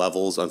mentioned about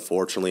levels,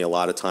 unfortunately, a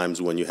lot of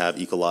times when you have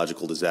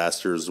ecological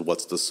disasters,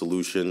 what's the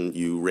solution?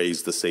 You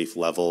raise the safe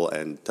level,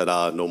 and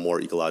ta-da, no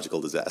more ecological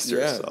disasters.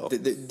 Yeah, so.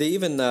 they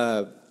even,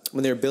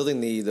 when they were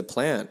building the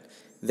plant,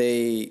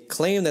 they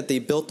claimed that they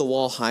built the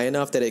wall high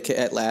enough that it could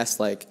at last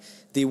like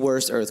the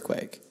worst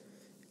earthquake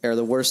or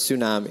the worst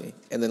tsunami,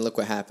 and then look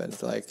what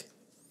happened. Like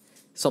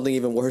something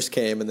even worse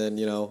came, and then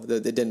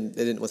it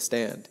didn't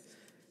withstand.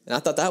 And I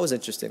thought that was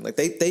interesting. Like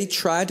they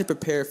tried to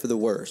prepare for the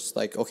worst.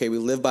 Like, okay, we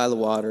live by the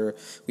water.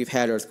 We've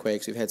had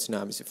earthquakes. We've had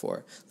tsunamis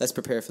before. Let's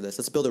prepare for this.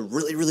 Let's build a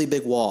really, really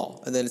big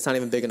wall. And then it's not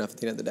even big enough at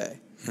the end of the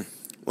day.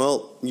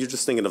 Well, you're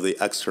just thinking of the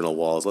external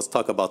walls. Let's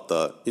talk about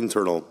the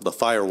internal, the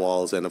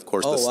firewalls, and of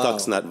course the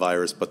Stuxnet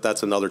virus. But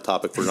that's another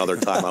topic for another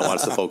time. I want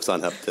us to focus on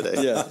hemp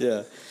today.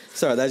 Yeah.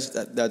 Sorry,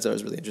 that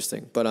was really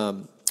interesting. But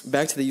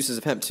back to the uses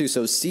of hemp too.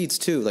 So seeds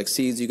too, like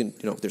seeds. You can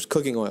there's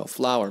cooking oil,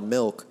 flour,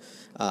 milk.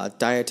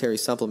 Dietary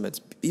supplements,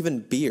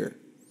 even beer,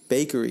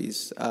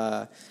 bakeries,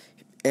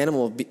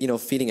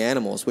 feeding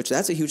animals, which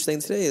that's a huge thing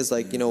today is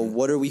like,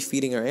 what are we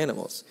feeding our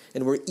animals?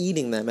 And we're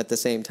eating them at the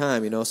same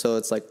time, so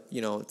it's like,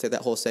 it's like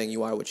that whole saying,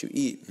 you are what you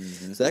eat.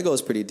 Mm-hmm. So that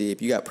goes pretty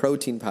deep. You got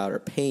protein powder,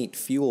 paint,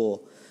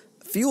 fuel,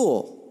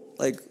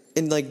 like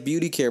in like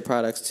beauty care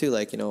products too,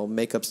 like,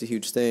 makeup's a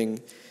huge thing.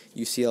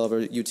 You see all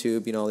over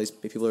YouTube, all these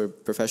people are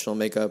professional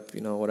makeup,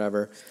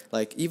 whatever.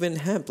 Like even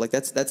hemp, like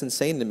that's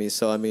insane to me.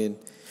 So, I mean,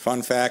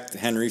 fun fact,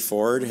 Henry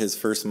Ford, his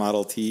first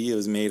Model T, it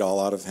was made all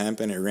out of hemp,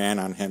 and it ran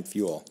on hemp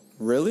fuel.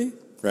 Really?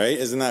 Right?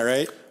 Isn't that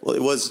right? Well,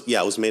 it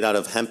was made out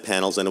of hemp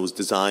panels, and it was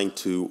designed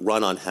to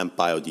run on hemp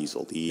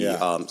biodiesel.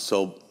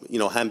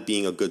 Hemp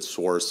being a good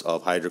source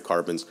of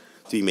hydrocarbons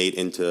to be made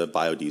into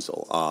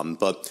biodiesel.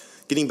 But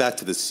getting back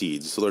to the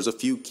seeds, so there's a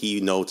few key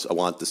notes I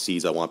want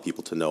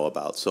people to know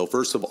about. So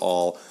first of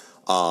all,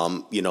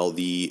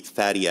 the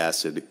fatty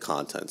acid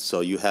content.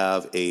 So you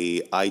have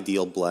a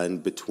ideal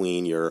blend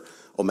between your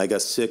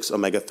omega-6,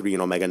 omega-3,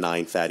 and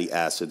omega-9 fatty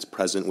acids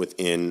present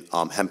within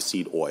hemp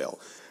seed oil.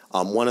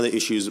 One of the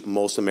issues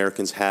most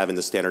Americans have in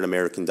the standard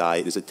American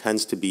diet is it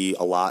tends to be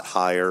a lot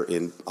higher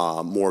in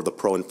more of the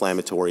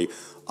pro-inflammatory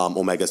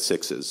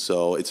omega-6s.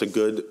 So it's a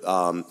good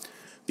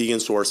vegan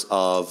source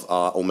of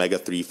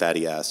omega-3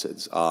 fatty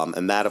acids.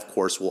 And that, of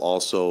course, will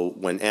also,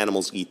 when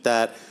animals eat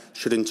that,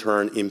 should in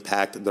turn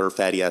impact their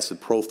fatty acid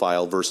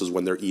profile versus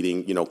when they're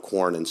eating,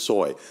 corn and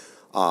soy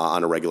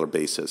on a regular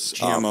basis.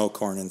 GMO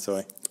corn and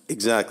soy.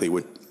 Exactly.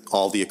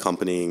 all the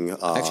accompanying.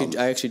 I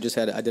actually just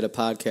I did a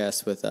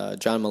podcast with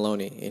John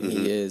Maloney, and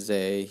he has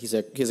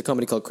a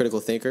company called Critical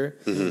Thinker,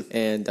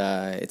 and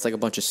it's like a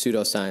bunch of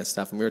pseudoscience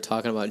stuff. And we were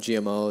talking about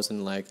GMOs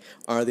and like,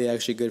 are they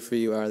actually good for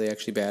you? Are they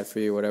actually bad for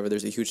you? Whatever.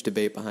 There's a huge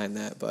debate behind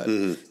that. But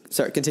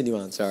sorry, continue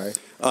on. Sorry.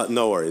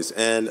 No worries.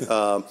 And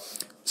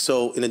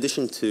so in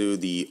addition to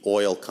the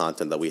oil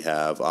content that we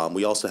have,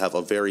 we also have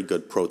a very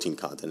good protein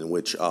content in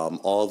which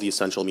all the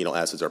essential amino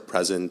acids are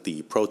present.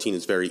 The protein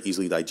is very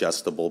easily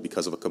digestible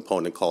because of a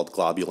component called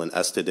globulin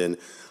estidin.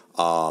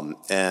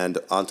 And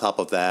on top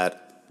of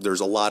that,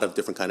 there's a lot of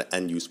different kind of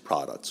end-use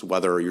products,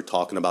 whether you're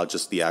talking about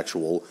just the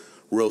actual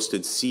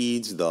roasted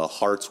seeds, the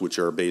hearts, which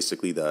are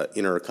basically the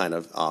inner kind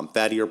of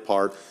fattier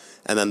part,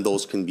 and then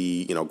those can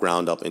be,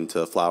 ground up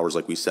into flours,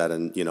 like we said,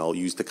 and,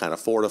 used to kind of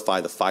fortify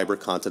the fiber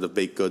content of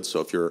baked goods. So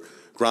if you're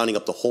grounding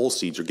up the whole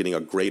seeds, you're getting a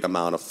great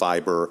amount of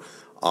fiber.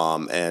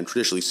 And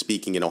traditionally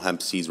speaking,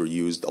 hemp seeds were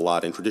used a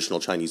lot in traditional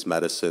Chinese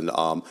medicine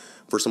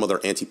for some other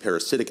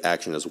anti-parasitic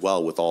action as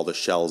well, with all the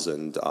shells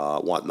and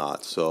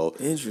whatnot. So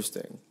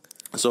interesting.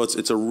 So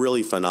it's a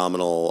really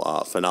phenomenal,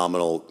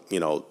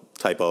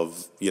 type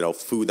of,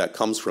 food that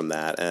comes from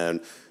that. And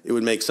it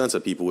would make sense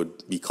that people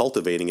would be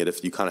cultivating it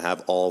if you kind of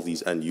have all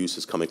these end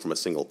uses coming from a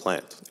single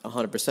plant.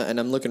 100%. And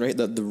I'm looking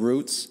the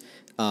roots,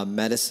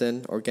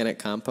 medicine, organic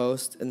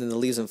compost, and then the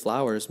leaves and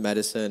flowers,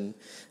 medicine,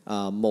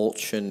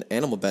 mulch, and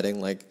animal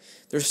bedding. Like,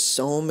 there's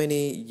so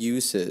many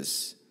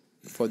uses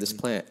for this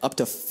plant, up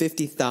to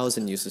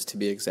 50,000 uses to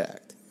be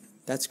exact.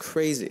 That's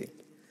crazy.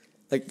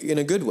 Like, in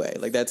a good way.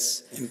 Like,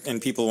 that's...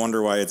 And people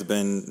wonder why it's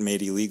been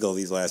made illegal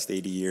these last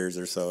 80 years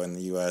or so in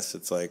the U.S.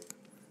 It's like,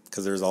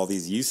 because there's all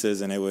these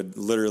uses, and it would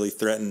literally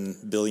threaten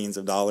billions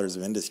of dollars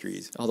of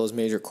industries. All those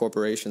major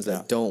corporations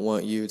that don't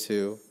want you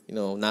to,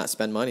 not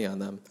spend money on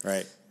them.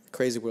 Right.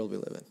 Crazy world we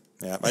live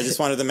in. Yeah. I just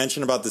wanted to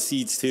mention about the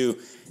seeds, too.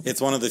 It's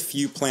one of the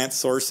few plant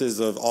sources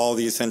of all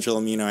the essential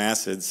amino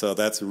acids, so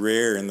that's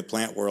rare in the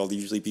plant world.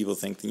 Usually people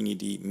think you need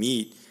to eat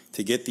meat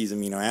to get these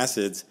amino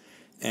acids.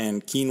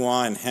 And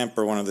quinoa and hemp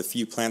are one of the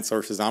few plant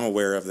sources I'm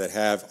aware of that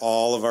have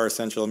all of our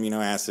essential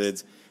amino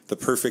acids, the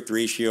perfect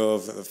ratio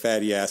of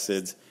fatty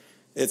acids.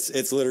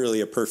 It's literally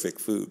a perfect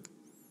food.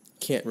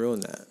 Can't ruin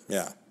that.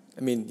 Yeah.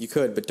 I mean, you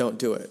could, but don't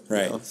do it.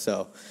 Right.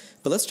 So,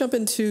 but let's jump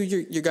into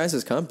your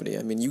guys' company.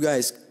 I mean, you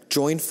guys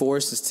joined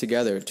forces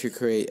together to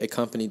create a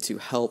company to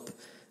help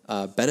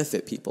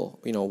benefit people,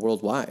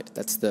 worldwide.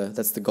 That's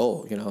the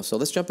goal, So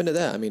let's jump into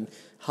that. I mean,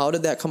 how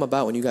did that come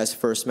about when you guys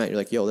first met? You're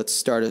like, yo, let's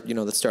start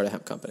a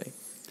hemp company.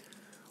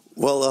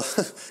 Well,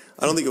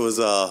 I don't think it was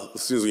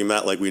as soon as we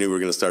met, like we knew we were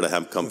going to start a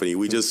hemp company.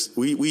 We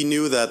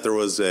knew that there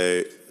was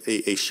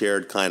a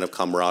shared kind of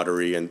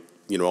camaraderie and,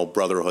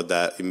 brotherhood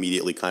that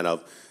immediately kind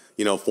of,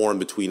 formed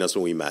between us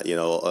when we met,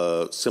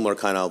 a similar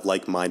kind of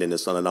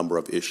like-mindedness on a number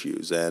of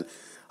issues. And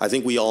I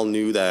think we all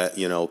knew that,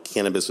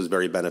 cannabis was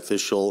very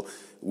beneficial.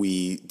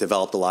 We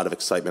developed a lot of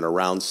excitement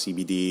around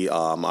CBD.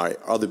 Our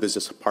other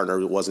business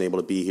partner wasn't able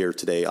to be here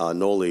today,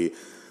 Noli.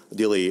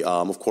 Dilly,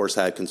 of course,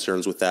 had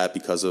concerns with that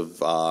because of,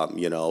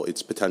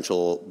 its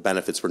potential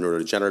benefits for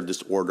neurodegenerative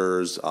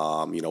disorders,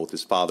 with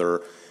his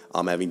father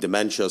having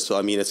dementia. So,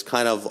 I mean, it's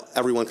kind of,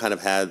 everyone kind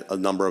of had a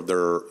number of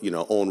their,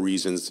 own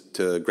reasons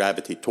to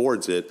gravitate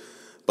towards it.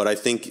 But I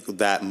think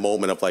that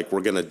moment of like,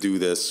 we're going to do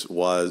this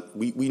was,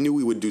 we knew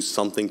we would do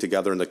something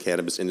together in the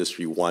cannabis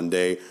industry one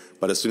day.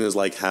 But as soon as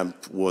like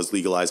hemp was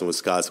legalized in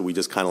Wisconsin, we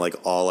just kind of like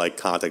all like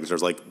contacted each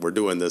other, like, we're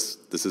doing this.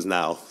 This is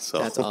now. So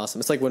that's awesome.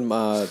 It's like when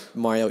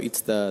Mario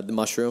eats the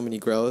mushroom and he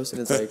grows,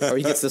 and it's like, or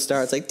he gets the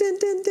star. It's like, din,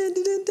 din, din,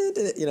 din, din,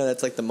 din.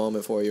 That's like the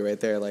moment for you right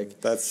there.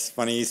 Like, that's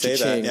funny you say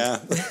cha-ching.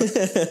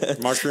 That.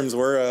 Yeah, mushrooms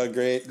were a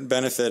great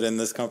benefit in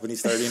this company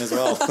starting as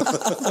well.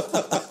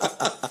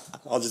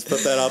 I'll just put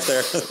that out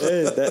there.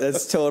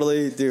 That's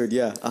totally, dude.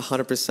 Yeah,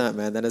 100%,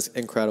 man. That is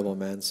incredible,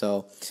 man.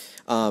 So,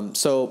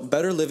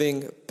 Better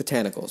Living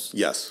Botanicals.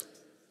 Yes.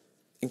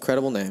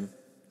 Incredible name.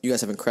 You guys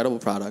have incredible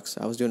products.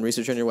 I was doing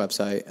research on your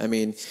website. I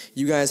mean,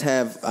 you guys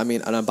have,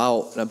 an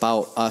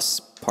about us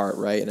part,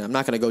 right? And I'm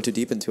not going to go too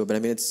deep into it,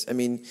 but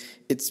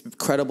it's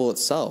credible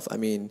itself.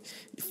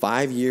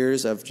 5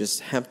 years of just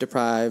hemp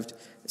deprived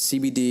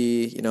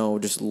CBD,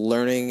 just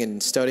learning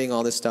and studying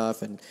all this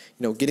stuff, and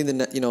getting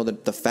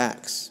the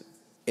facts,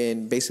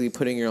 and basically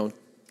putting your own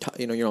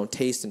your own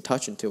taste and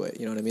touch into it.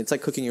 You know what I mean? It's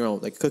like cooking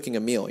cooking a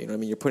meal. You know what I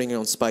mean? You're putting your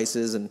own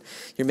spices and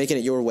you're making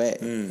it your way,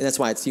 and that's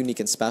why it's unique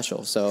and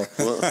special. So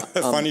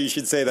funny you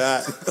should say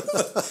that.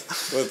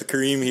 With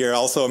Kareem here,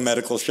 also a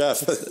medical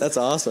chef. That's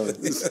awesome.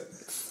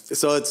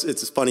 So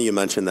it's funny you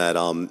mentioned that.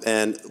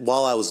 And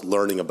while I was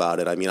learning about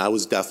it, I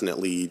was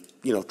definitely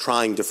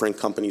trying different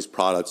companies'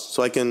 products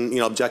so I can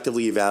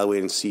objectively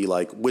evaluate and see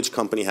like which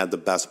company had the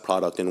best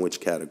product in which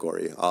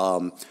category.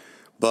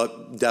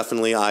 But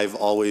definitely, I've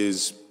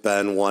always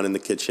been one in the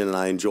kitchen, and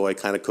I enjoy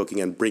kind of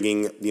cooking and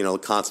bringing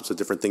concepts of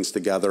different things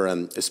together,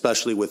 and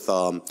especially with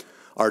our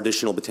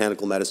additional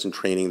botanical medicine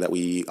training that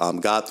we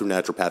got through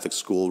naturopathic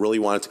school. Really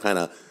wanted to kind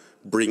of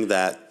bring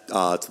that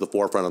to the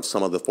forefront of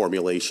some of the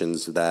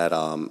formulations that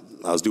I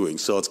was doing.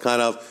 So it's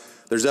kind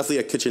of There's definitely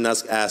a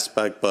kitchen-esque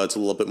aspect, but it's a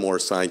little bit more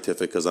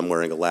scientific because I'm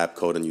wearing a lab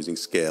coat and using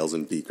scales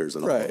and beakers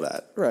and all of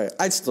that. Right.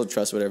 I'd still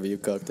trust whatever you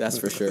cook, that's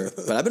for sure.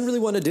 But I've been really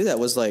wanting to do that,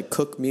 was like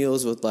cook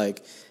meals with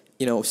like,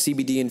 you know,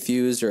 CBD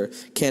infused or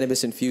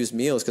cannabis infused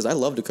meals, because I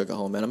love to cook at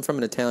home, man. I'm from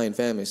an Italian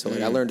family, so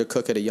like I learned to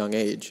cook at a young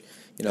age.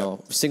 You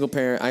know, single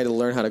parent, I had to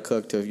learn how to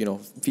cook to, you know,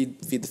 feed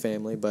the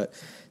family. But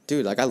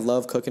dude, like I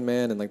love cooking,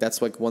 man, and like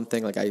that's like one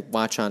thing like I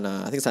watch on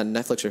I think it's on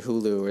Netflix or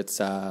Hulu. It's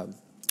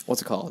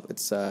what's it called?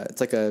 It's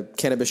like a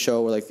cannabis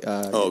show where like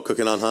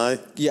Cooking on High?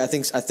 Yeah, I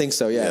think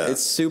so. Yeah.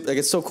 It's super, like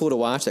it's so cool to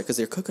watch that because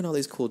they're cooking all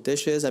these cool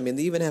dishes. I mean,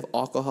 they even have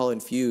alcohol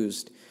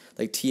infused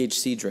like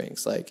THC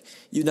drinks. Like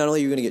you, not only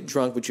are you gonna get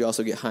drunk, but you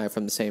also get high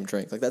from the same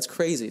drink. Like that's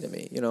crazy to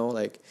me. You know,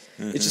 like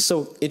it's just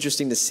so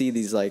interesting to see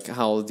these, like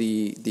how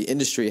the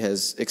industry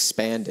has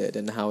expanded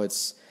and how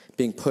it's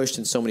being pushed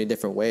in so many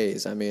different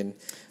ways. I mean,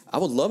 I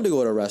would love to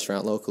go to a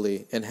restaurant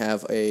locally and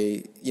have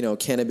a, you know,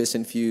 cannabis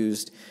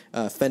infused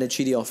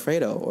fettuccine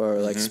Alfredo or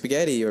like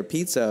spaghetti or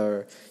pizza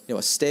or, you know,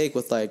 a steak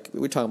with like,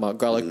 we're talking about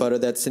garlic butter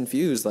that's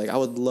infused. Like I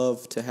would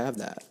love to have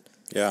that.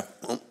 Yeah.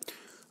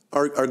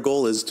 Our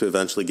goal is to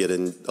eventually get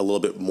in a little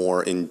bit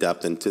more in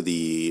depth into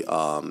the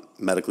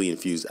medically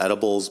infused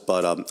edibles,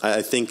 but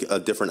I think a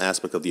different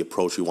aspect of the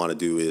approach we want to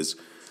do is,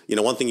 you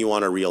know, one thing you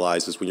want to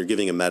realize is when you're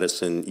giving a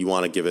medicine, you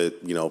want to give it,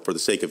 you know, for the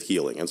sake of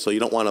healing. And so you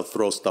don't want to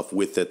throw stuff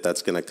with it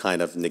that's going to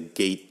kind of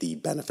negate the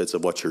benefits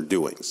of what you're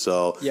doing.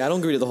 So yeah, I don't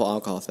agree with the whole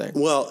alcohol thing.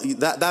 Well,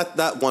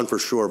 that one for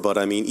sure. But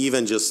I mean,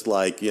 even just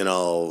like, you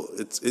know,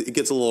 it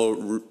gets a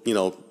little, you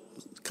know,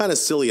 kind of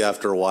silly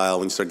after a while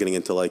when you start getting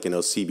into like, you know,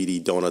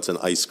 CBD donuts and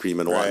ice cream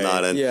and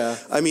whatnot. And yeah,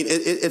 I mean,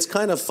 it's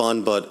kind of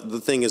fun, but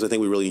the thing is, I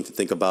think we really need to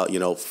think about, you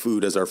know,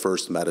 food as our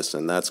first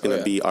medicine. That's going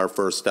to be our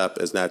first step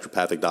as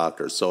naturopathic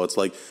doctors. So it's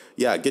like,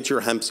 yeah, get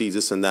your hemp seeds,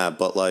 this and that,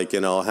 but like, you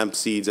know, hemp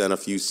seeds and a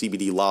few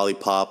CBD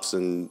lollipops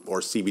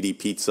or CBD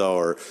pizza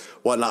or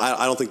whatnot.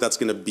 I don't think that's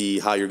going to be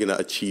how you're going to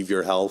achieve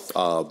your health.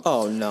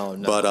 No.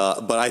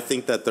 But I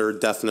think that there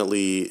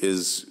definitely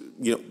is,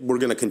 you know, we're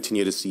going to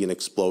continue to see an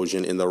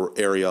explosion in the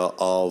area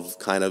of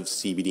kind of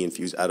CBD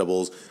infused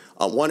edibles.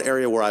 One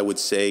area where I would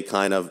say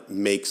kind of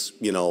makes,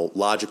 you know,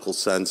 logical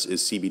sense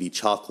is CBD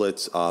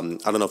chocolates. I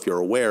don't know if you're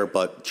aware,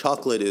 but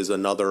chocolate is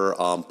another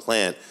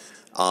plant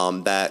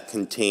that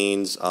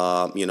contains,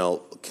 you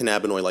know,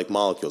 cannabinoid-like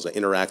molecules that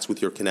interacts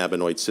with your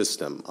cannabinoid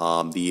system.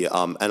 The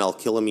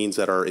N-alkylamines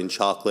that are in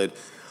chocolate,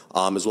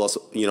 as well as,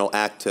 you know,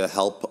 act to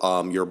help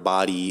your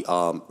body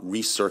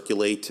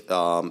recirculate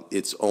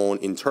its own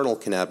internal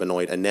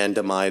cannabinoid,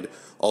 anandamide,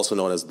 also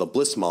known as the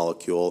bliss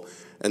molecule.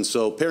 And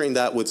so pairing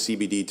that with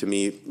CBD to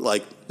me,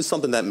 like, is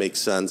something that makes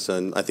sense.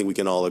 And I think we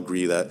can all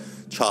agree that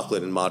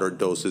chocolate in moderate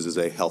doses is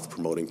a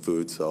health-promoting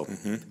food. So,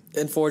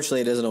 Unfortunately,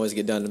 it doesn't always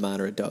get done in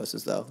moderate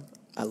doses, though.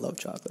 I love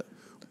chocolate.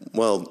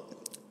 Well,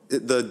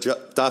 the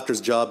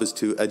doctor's job is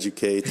to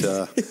educate.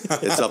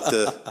 It's up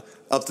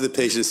to the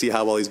patient to see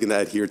how well he's going to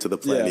adhere to the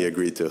plan he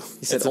agreed to.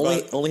 He said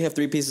only have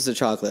 3 pieces of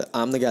chocolate.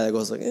 I'm the guy that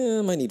goes like,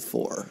 I might need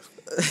 4.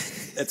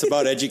 It's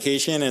about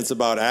education and it's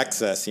about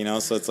access, you know.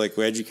 So it's like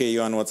we educate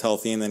you on what's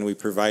healthy and then we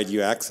provide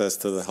you access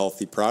to the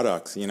healthy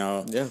products, you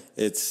know. Yeah.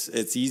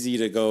 It's easy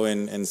to go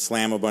and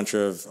slam a bunch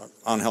of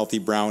unhealthy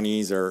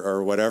brownies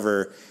or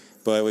whatever.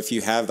 But if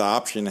you have the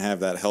option to have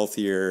that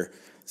healthier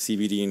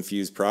CBD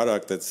infused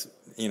product that's,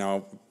 you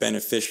know,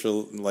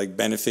 beneficial, like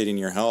benefiting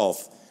your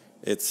health,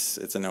 it's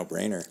a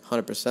no-brainer.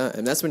 100%.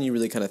 And that's when you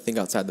really kind of think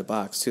outside the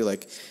box too.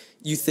 Like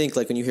you think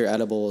like when you hear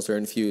edibles or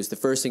infused, the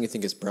first thing you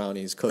think is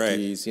brownies,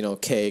 cookies, you know,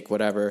 cake,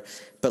 whatever.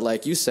 But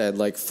like you said,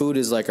 like food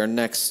is like our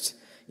next,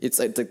 it's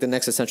like the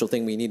next essential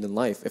thing we need in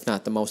life, if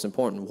not the most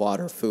important: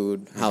 water,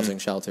 food, housing,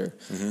 shelter.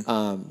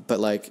 But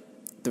like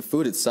the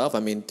food itself,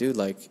 I mean, dude,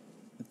 like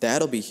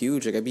that'll be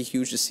huge. Like it'd be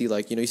huge to see,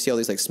 like, you know, you see all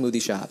these like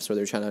smoothie shops where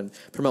they're trying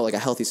to promote like a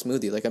healthy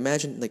smoothie. Like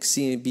imagine like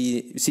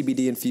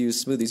CBD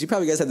infused smoothies. You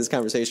probably guys had this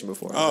conversation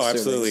before. Oh,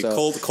 absolutely.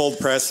 So, cold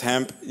pressed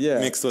hemp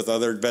mixed with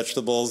other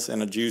vegetables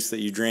and a juice that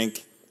you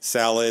drink.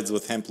 Salads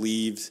with hemp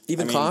leaves.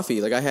 Even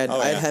coffee. Like I had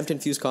hemp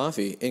infused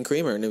coffee in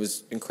creamer and it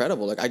was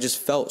incredible. Like I just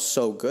felt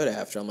so good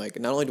after. I'm like,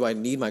 not only do I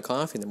need my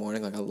coffee in the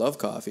morning, like I love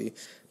coffee,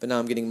 but now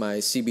I'm getting my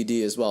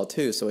CBD as well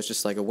too. So it's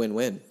just like a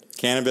win-win.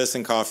 Cannabis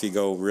and coffee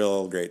go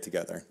real great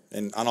together,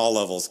 and on all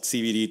levels: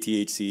 CBD,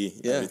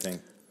 THC, everything.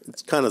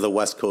 It's kind of the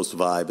West Coast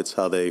vibe. It's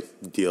how they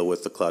deal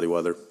with the cloudy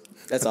weather.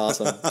 That's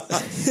awesome.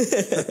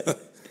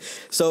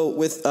 So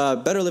with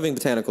Better Living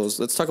Botanicals,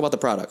 let's talk about the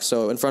products.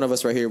 So in front of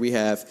us right here, we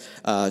have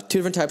 2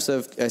 different types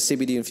of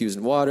CBD infused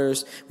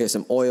waters. We have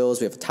some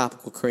oils. We have a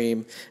topical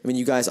cream. I mean,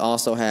 you guys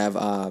also have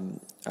a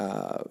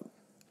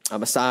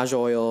massage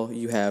oil.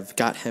 You have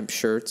got hemp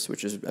shirts,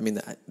 which is, I mean,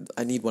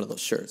 I need one of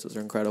those shirts. Those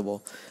are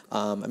incredible.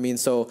 I mean,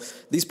 so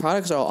these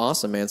products are all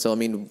awesome, man. So, I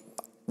mean,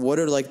 what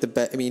are like the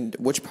best? I mean,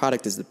 which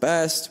product is the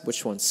best?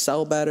 Which ones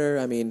sell better?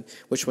 I mean,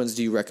 which ones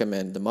do you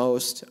recommend the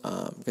most?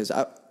 Because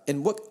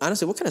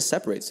honestly, what kind of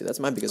separates you? That's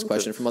my biggest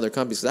question from other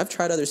companies. Because I've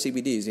tried other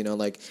CBDs, you know,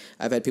 like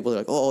I've had people that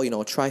are like, oh, you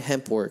know, try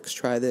HempWorks,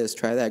 try this,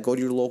 try that. Go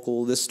to your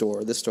local this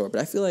store.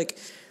 But I feel like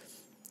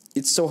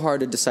it's so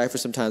hard to decipher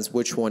sometimes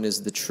which one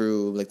is the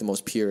true, like the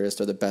most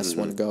purest or the best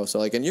one to go. So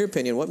like in your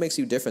opinion, what makes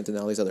you different than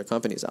all these other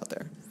companies out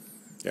there?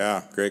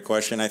 Yeah, great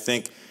question. I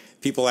think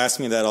people ask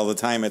me that all the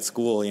time at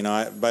school. You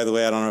know, by the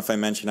way, I don't know if I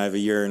mentioned I have a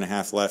year and a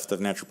half left of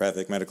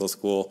naturopathic medical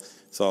school,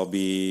 so I'll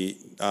be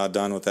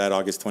done with that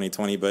August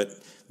 2020. But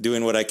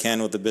doing what I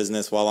can with the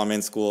business while I'm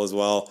in school as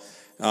well.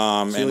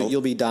 So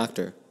you'll be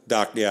doctor.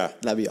 Yeah.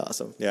 That'd be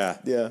awesome. Yeah.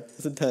 Yeah,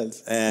 it's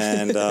intense.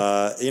 And,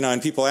 you know,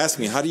 and people ask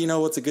me, how do you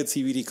know what's a good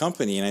CBD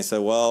company? And I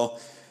said, well,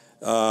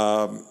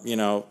 you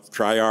know,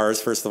 try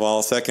ours, first of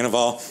all. Second of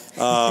all,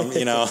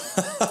 you know,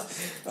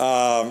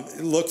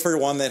 look for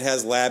one that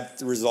has lab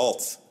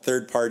results,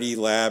 third-party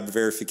lab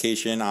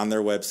verification on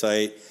their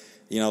website.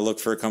 You know, look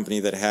for a company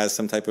that has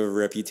some type of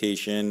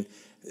reputation.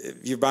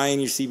 If you're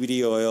buying your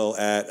CBD oil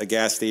at a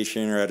gas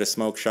station or at a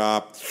smoke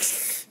shop,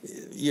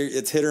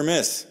 it's hit or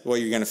miss what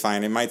you're going to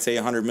find. It might say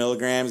 100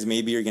 milligrams.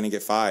 Maybe you're going to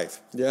get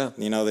 5. Yeah.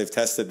 You know, they've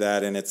tested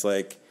that, and it's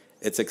like,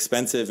 it's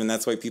expensive, and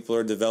that's why people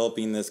are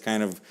developing this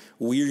kind of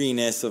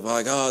weariness of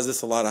like, oh, is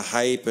this a lot of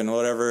hype and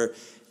whatever.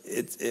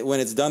 When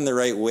it's done the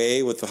right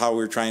way with how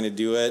we're trying to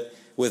do it,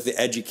 with the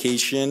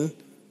education,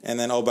 and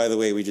then, oh, by the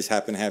way, we just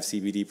happen to have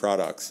CBD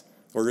products.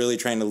 We're really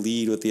trying to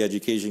lead with the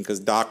education, because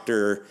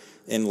doctor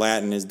in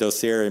Latin is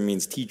docere,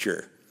 means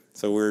teacher.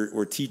 So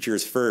we're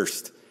teachers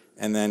first,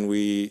 and then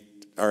we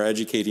are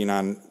educating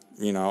on,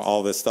 you know,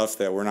 all this stuff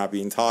that we're not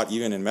being taught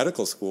even in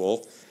medical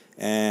school,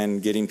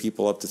 and getting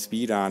people up to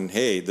speed on,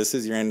 hey, this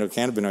is your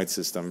endocannabinoid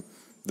system.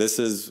 This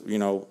is, you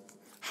know,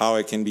 how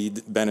it can be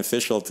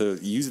beneficial to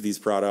use these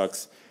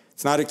products.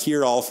 It's not a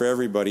cure-all for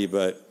everybody,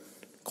 but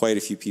quite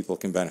a few people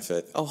can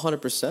benefit. Oh,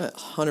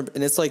 100%.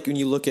 And it's like when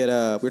you look at,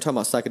 we were talking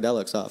about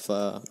psychedelics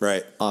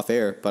off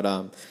air,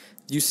 but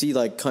you see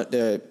like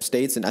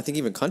states and I think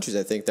even countries,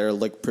 I think, that are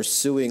like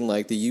pursuing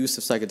like the use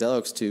of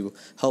psychedelics to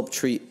help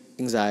treat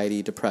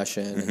anxiety,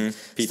 depression,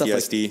 PTSD, stuff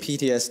like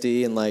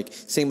PTSD, and like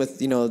same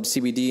with, you know,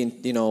 CBD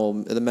and, you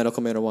know, the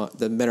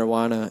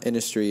marijuana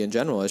industry in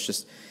general. It's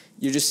just,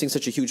 you're just seeing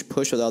such a huge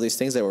push with all these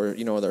things that were,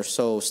 you know, they're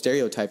so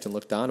stereotyped and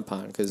looked down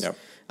upon. Because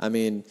I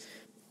mean,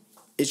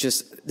 it's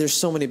just, there's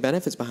so many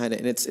benefits behind it,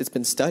 and it's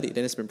been studied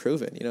and it's been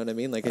proven. You know what I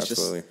mean? Like, it's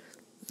Absolutely.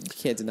 just,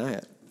 you can't deny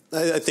it.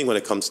 I think when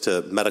it comes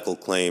to medical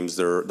claims,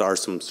 there are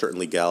some certain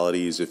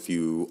legalities. If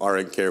you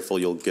aren't careful,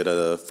 you'll get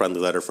a friendly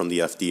letter from the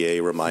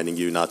FDA reminding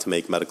you not to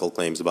make medical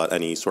claims about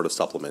any sort of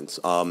supplements.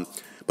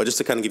 But just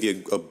to kind of give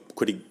you a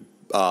pretty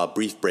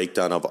brief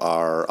breakdown of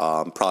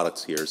our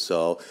products here.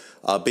 So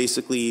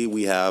basically,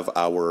 we have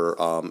our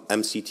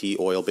MCT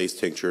oil-based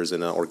tinctures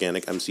and an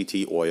organic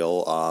MCT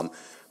oil,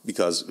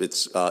 because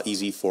it's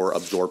easy for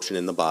absorption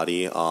in the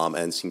body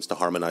and seems to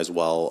harmonize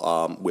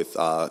well with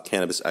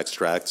cannabis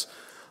extracts.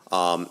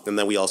 And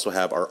then we also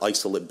have our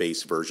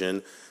isolate-based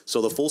version.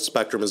 So the full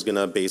spectrum is going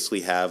to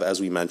basically have,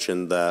 as we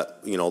mentioned, that,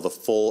 you know, the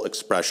full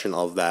expression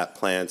of that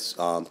plant's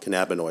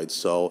cannabinoids.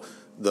 So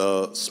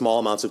the small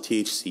amounts of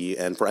THC,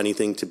 and for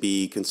anything to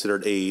be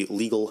considered a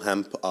legal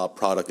hemp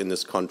product in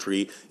this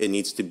country, it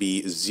needs to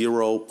be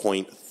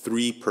 0.3%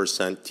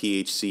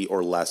 THC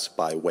or less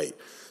by weight.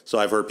 So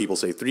I've heard people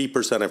say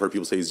 3%, I've heard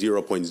people say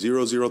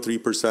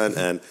 0.003%,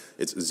 and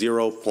it's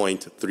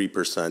 0.3%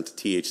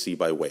 THC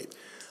by weight.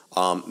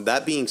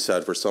 That being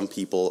said, for some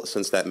people,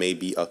 since that may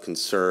be a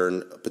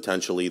concern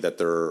potentially that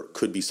there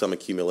could be some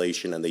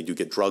accumulation and they do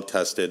get drug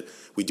tested,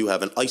 we do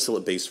have an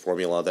isolate-based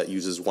formula that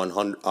uses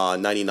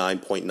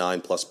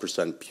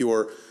 99.9+%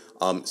 pure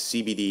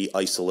CBD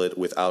isolate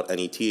without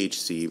any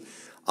THC.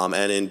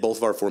 And in both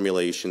of our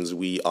formulations,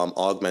 we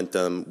augment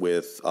them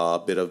with a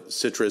bit of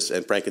citrus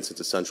and frankincense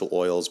essential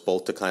oils,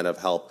 both to kind of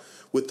help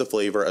with the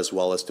flavor, as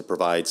well as to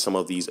provide some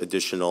of these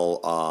additional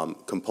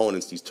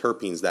components, these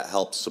terpenes that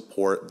help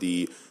support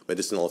the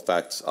medicinal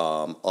effects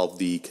of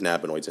the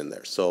cannabinoids in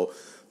there. So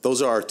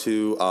those are our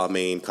two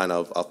main kind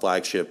of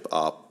flagship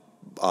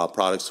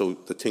products. So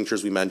the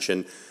tinctures we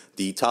mentioned,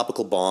 the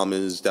topical balm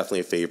is definitely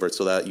a favorite.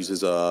 So that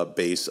uses a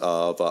base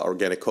of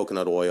organic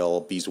coconut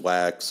oil,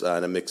 beeswax,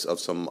 and a mix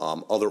of some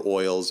other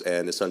oils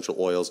and essential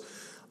oils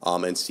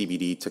and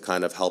CBD to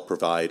kind of help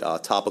provide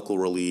topical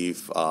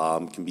relief.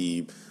 Can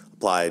be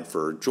applied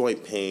for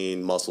joint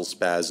pain, muscle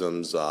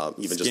spasms, even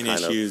skin just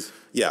kind issues. of,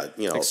 yeah,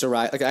 you know.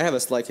 Like I have a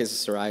slight case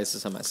of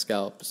psoriasis on my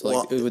scalp. So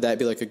like, would that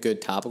be like a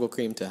good topical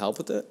cream to help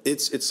with it?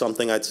 It's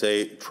something I'd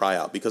say try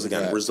out, because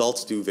again,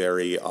 results do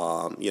vary.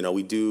 You know,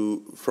 we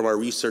do, from our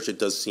research, it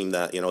does seem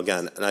that, you know,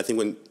 again, and I think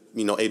when,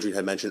 you know, Adrian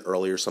had mentioned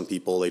earlier, some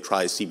people, they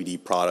try a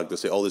CBD product, they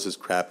say, oh, this is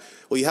crap.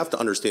 Well, you have to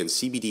understand,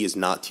 CBD is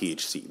not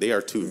THC. They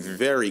are two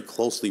very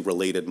closely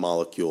related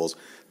molecules.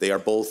 They are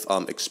both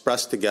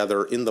expressed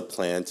together in the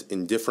plant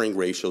in differing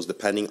ratios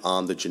depending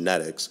on the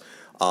genetics,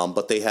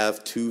 but they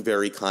have two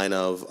very kind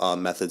of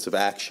methods of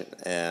action,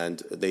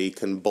 and they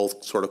can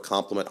both sort of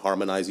complement,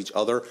 harmonize each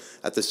other.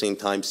 At the same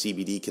time,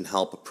 CBD can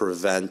help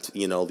prevent,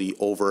 you know, the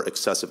over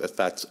excessive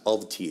effects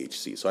of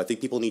THC. So I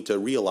think people need to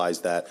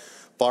realize that,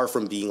 far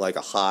from being like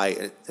a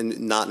high, and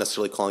not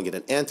necessarily calling it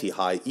an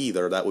anti-high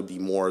either, that would be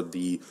more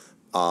the,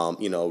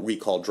 you know,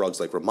 recalled drugs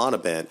like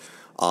Rimonabant.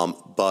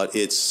 But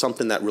it's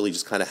something that really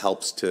just kind of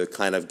helps to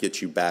kind of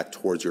get you back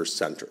towards your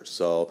center.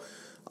 So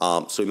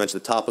we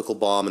mentioned the topical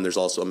balm, and there's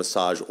also a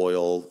massage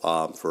oil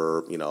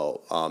for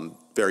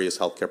various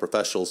healthcare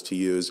professionals to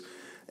use.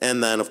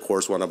 And then, of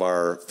course, one of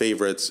our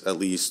favorites, at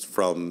least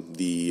from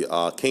the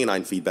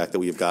canine feedback that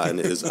we have gotten,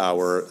 is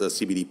our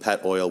CBD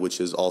pet oil,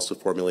 which is also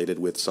formulated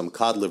with some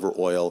cod liver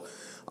oil,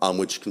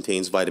 which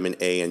contains vitamin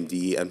A and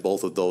D, and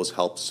both of those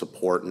help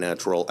support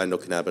natural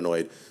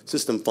endocannabinoid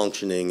system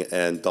functioning,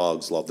 and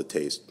dogs love the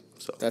taste.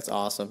 So that's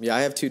awesome. Yeah,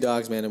 I have 2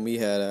 dogs, man, and we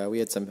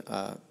had some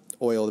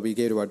oil that we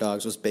gave to our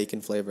dogs was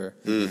bacon flavor,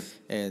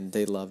 and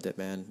they loved it,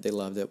 man. They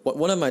loved it.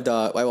 One of my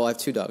dogs, well, I have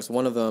 2 dogs.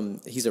 One of them,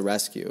 he's a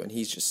rescue, and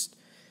he's just,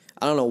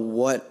 I don't know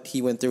what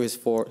he went through his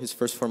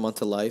first 4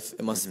 months of life.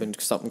 It must have been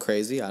something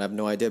crazy. I have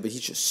no idea, but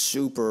he's just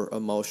super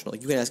emotional.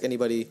 You can ask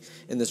anybody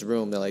in this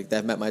room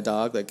that met my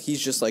dog. Like,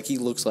 he's just like, he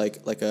looks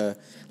like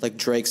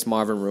Drake's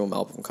Marvin Room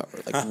album cover.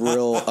 Like,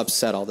 real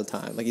upset all the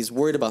time. Like, he's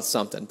worried about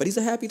something, but he's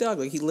a happy dog.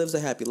 Like, he lives a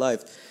happy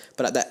life.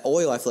 But that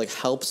oil, I feel like,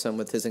 helps him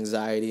with his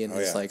anxiety and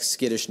his like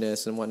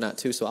skittishness and whatnot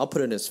too. So I'll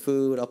put it in his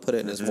food. I'll put it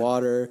in his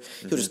water.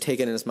 He'll just take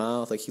it in his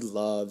mouth. Like, he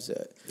loves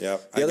it. Yeah,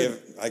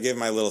 I give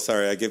my little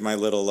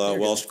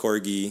Welsh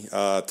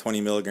Corgi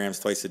 20 milligrams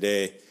twice a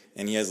day,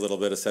 and he has a little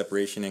bit of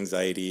separation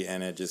anxiety,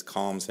 and it just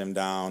calms him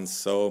down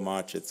so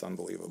much. It's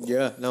unbelievable.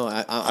 Yeah, no,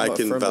 I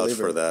can vouch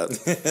for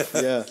that.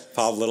 Yeah,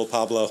 little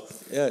Pablo.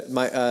 Yeah,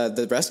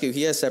 the rescue,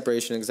 he has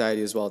separation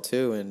anxiety as well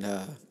too, and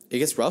it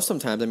gets rough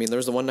sometimes. I mean, there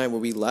was the one night where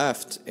we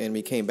left and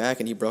we came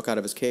back and he broke out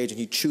of his cage and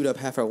he chewed up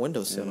half our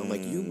windowsill. I'm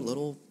like, you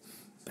little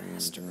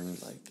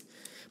bastard. Like,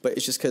 but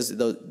it's just because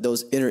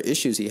those inner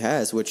issues he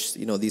has, which,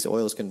 these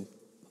oils can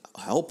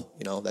help.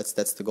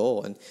 That's the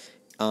goal. And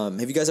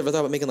have you guys ever thought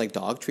about making like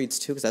dog treats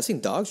too? Because I've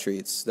seen dog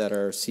treats that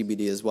are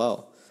CBD as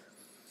well.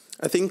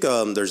 I think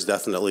there's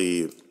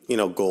definitely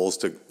goals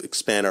to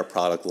expand our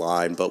product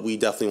line, but we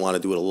definitely want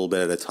to do it a little bit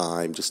at a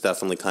time. Just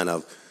definitely kind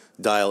of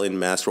dial in,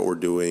 master what we're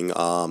doing.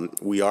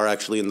 We are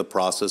actually in the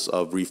process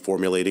of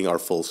reformulating our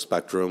full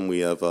spectrum. We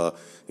have a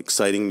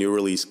exciting new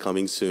release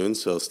coming soon,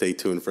 so stay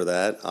tuned for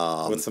that.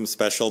 With some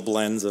special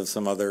blends of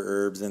some other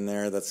herbs in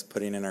there that's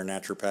putting in our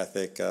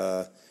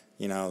naturopathic,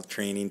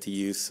 training to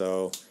use.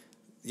 So,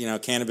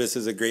 cannabis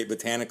is a great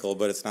botanical,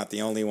 but it's not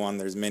the only one.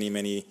 There's many,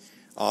 many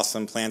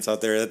awesome plants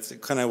out there. That's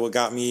kind of what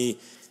got me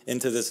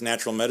into this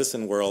natural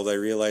medicine world. I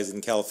realized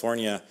in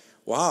California,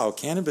 wow,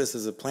 cannabis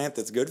is a plant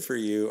that's good for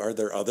you. Are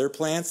there other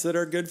plants that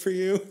are good for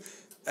you?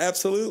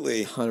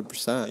 Absolutely.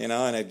 100%.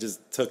 And it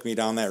just took me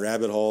down that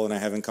rabbit hole, and I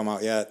haven't come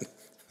out yet.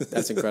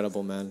 That's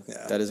incredible, man.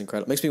 Yeah. That is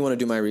incredible. Makes me want to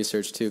do my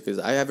research, too, because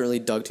I haven't really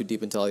dug too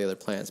deep into all the other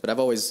plants. But I've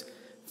always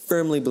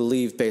firmly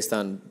believed, based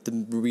on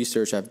the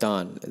research I've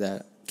done,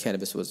 that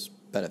cannabis was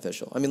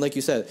beneficial. I mean, like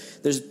you said,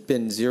 there's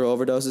been 0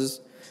 overdoses.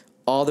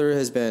 All there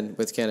has been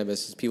with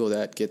cannabis is people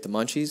that get the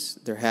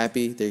munchies, they're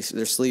happy, they're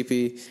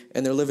sleepy,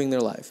 and they're living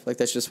their life. Like,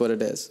 that's just what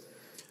it is.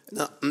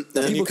 No,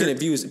 people can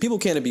abuse it. People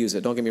can abuse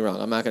it. Don't get me wrong.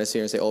 I'm not going to sit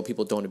here and say, oh,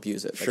 people don't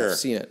abuse it. Like, sure. I've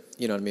seen it.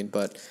 You know what I mean?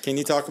 But can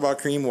you talk about,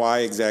 Kareem, why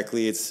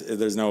exactly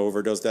there's no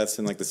overdose deaths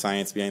and like the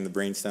science behind the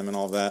brainstem and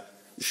all of that?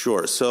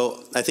 Sure.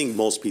 So I think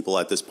most people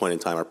at this point in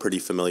time are pretty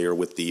familiar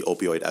with the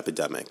opioid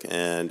epidemic.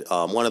 And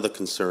one of the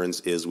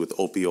concerns is with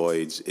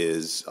opioids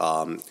is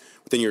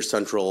within your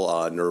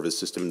central nervous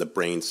system, the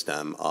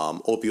brainstem,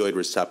 opioid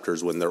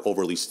receptors, when they're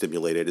overly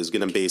stimulated, is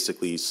going to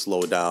basically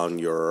slow down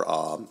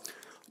your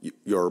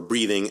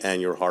breathing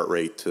and your heart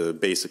rate to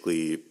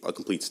basically a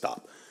complete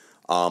stop.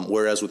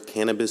 Whereas with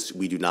cannabis,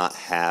 we do not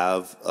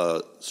have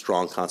a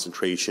strong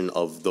concentration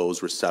of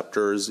those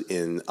receptors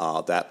in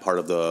that part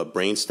of the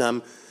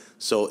brainstem.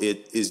 So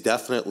it is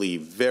definitely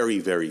very,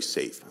 very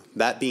safe.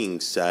 That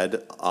being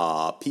said,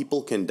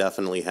 people can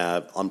definitely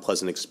have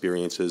unpleasant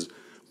experiences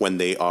when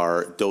they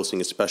are dosing,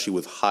 especially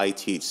with high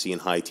THC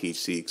and high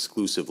THC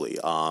exclusively.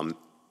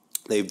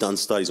 They've done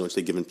studies in which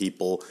they've given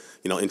people,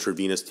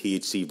 intravenous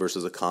THC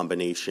versus a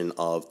combination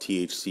of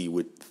THC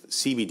with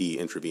CBD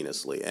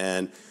intravenously.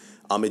 And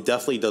it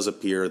definitely does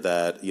appear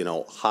that,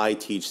 high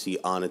THC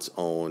on its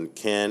own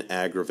can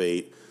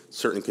aggravate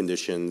certain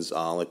conditions.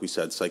 Like we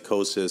said,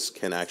 psychosis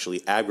can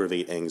actually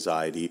aggravate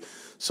anxiety.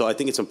 So I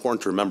think it's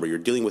important to remember you're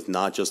dealing with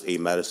not just a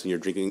medicine, you're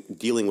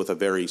dealing with a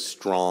very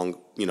strong,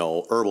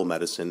 herbal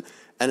medicine.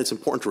 And it's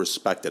important to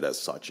respect it as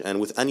such. And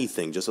with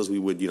anything, just as we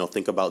would,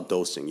 think about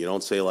dosing, you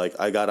don't say like,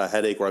 I got a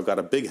headache or I've got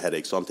a big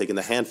headache, so I'm taking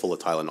a handful of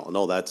Tylenol.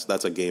 No,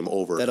 that's a game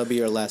over. That'll be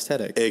your last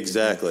headache.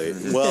 Exactly.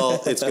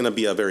 Well, it's going to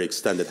be a very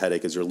extended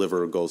headache as your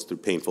liver goes through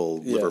painful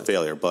liver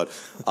failure. But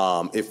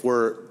if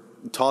we're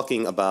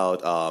talking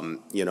about,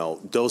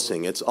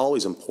 dosing, it's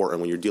always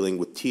important when you're dealing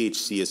with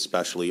THC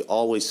especially,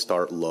 always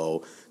start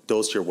low.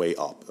 Dose your way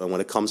up. And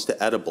when it comes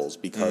to edibles,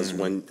 because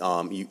when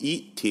you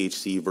eat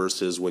THC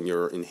versus when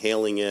you're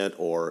inhaling it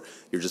or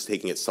you're just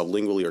taking it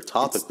sublingually or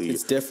topically,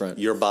 it's different.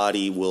 Your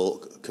body will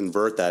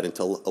convert that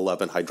into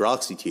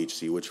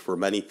 11-hydroxy-THC, which for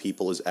many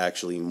people is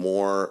actually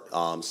more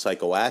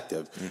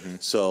psychoactive.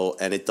 So,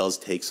 and it does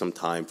take some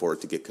time for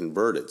it to get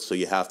converted. So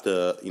you have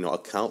to,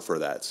 account for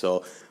that.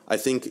 So I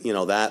think,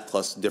 that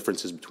plus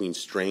differences between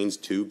strains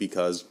too,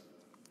 because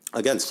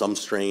again, some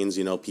strains,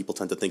 people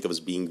tend to think of as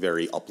being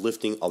very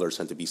uplifting, others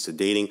tend to be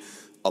sedating,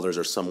 others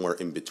are somewhere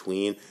in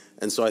between.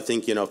 And so I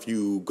think, if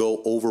you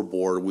go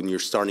overboard when you're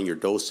starting your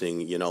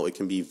dosing, it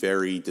can be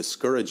very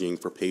discouraging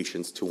for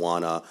patients to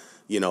want to,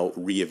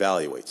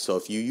 reevaluate. So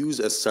if you use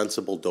a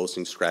sensible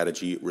dosing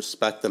strategy,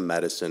 respect the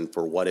medicine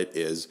for what it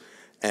is,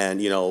 and,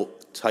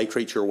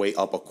 titrate your way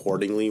up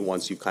accordingly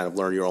once you kind of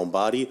learn your own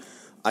body,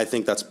 I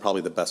think that's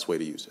probably the best way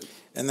to use it.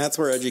 And that's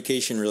where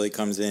education really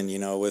comes in.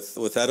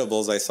 With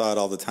edibles, I saw it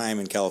all the time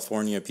in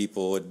California.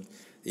 People would,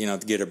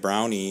 get a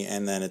brownie,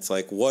 and then it's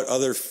like, what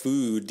other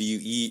food do you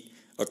eat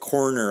a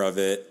corner of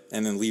it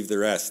and then leave the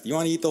rest? You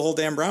want to eat the whole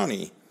damn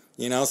brownie,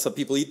 So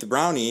people eat the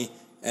brownie,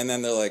 and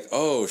then they're like,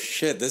 oh,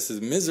 shit, this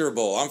is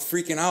miserable. I'm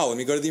freaking out. Let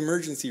me go to the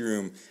emergency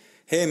room.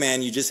 Hey,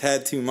 man, you just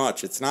had too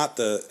much. It's not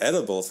the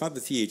edible. It's not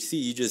the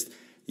THC.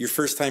 Your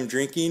first time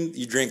drinking,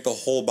 you drank the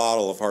whole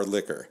bottle of hard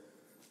liquor.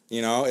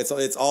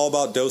 It's all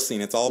about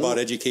dosing. It's all about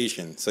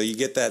education. So you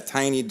get that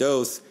tiny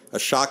dose, a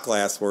shot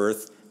glass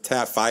worth,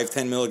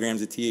 5-10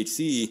 milligrams of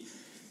THC,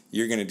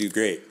 you're going to do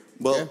great.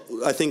 Well,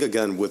 yeah. I think,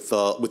 again, with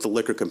the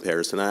liquor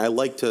comparison, I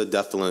like to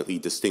definitely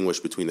distinguish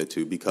between the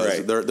two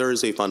because there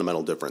is a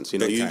fundamental difference.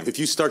 If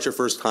you start your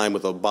first time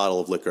with a bottle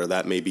of liquor,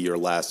 that may be your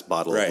last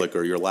bottle of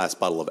liquor, your last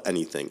bottle of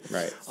anything.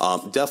 Right.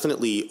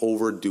 Definitely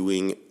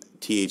overdoing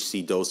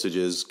THC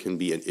dosages can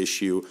be an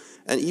issue.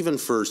 And even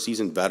for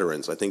seasoned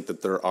veterans, I think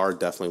that there are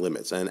definitely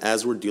limits. And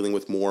as we're dealing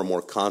with more and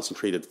more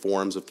concentrated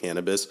forms of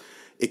cannabis,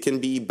 it can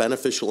be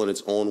beneficial in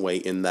its own way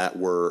in that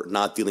we're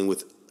not dealing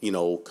with,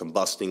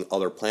 combusting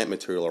other plant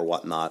material or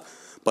whatnot.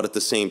 But at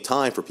the same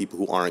time, for people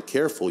who aren't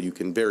careful, you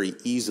can very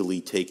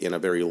easily take in a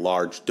very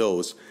large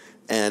dose.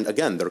 And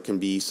again, there can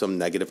be some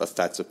negative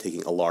effects of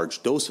taking a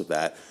large dose of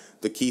that.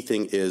 The key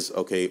thing is,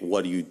 okay,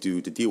 what do you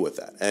do to deal with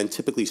that? And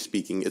typically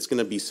speaking, it's going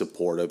to be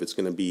supportive. It's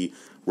going to be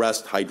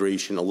rest,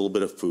 hydration, a little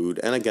bit of food.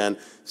 And again,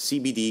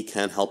 CBD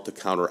can help to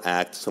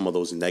counteract some of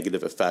those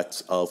negative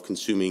effects of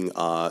consuming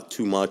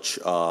too much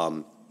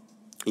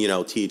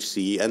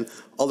THC, and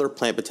other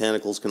plant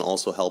botanicals can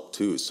also help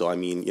too. So,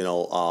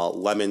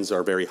 lemons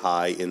are very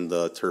high in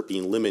the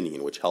terpene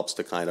limonene, which helps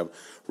to kind of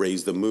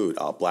raise the mood.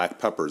 Black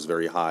pepper is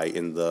very high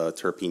in the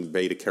terpene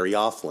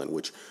beta-caryophyllene,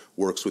 which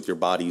works with your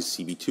body's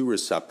CB2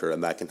 receptor,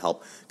 and that can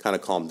help kind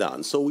of calm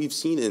down. So we've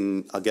seen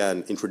in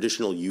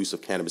traditional use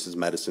of cannabis as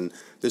medicine,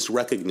 this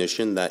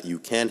recognition that you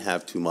can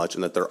have too much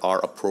and that there are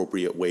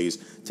appropriate ways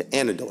to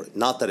antidote it.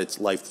 Not that it's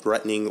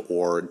life-threatening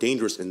or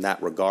dangerous in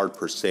that regard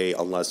per se,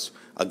 unless,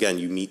 again,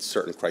 you meet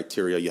certain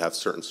criteria, you have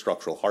certain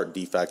structural heart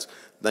defects,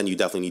 then you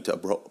definitely need to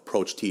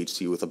approach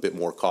THC with a bit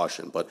more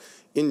caution. But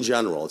in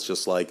general, it's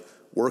just like,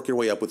 work your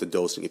way up with the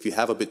dosing. If you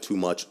have a bit too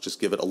much,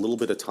 just give it a little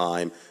bit of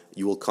time.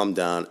 You will come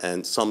down,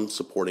 and some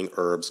supporting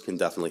herbs can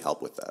definitely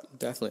help with that.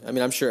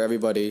 Definitely. I'm sure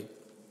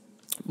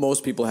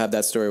most people have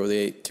that story where they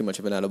ate too much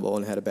of an edible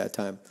and had a bad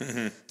time.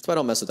 Mm-hmm. That's why I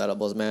don't mess with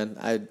edibles, man.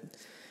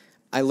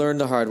 I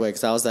learned the hard way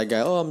because I was that guy,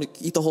 I'm going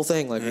to eat the whole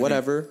thing,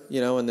 whatever,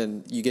 and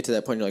then you get to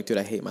that point, you're like, dude,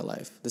 I hate my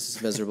life. This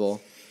is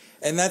miserable.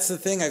 And that's the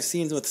thing I've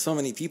seen with so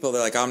many people.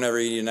 They're like, I'm never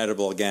eating an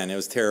edible again. It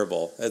was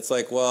terrible. It's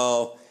like,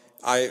 well,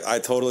 I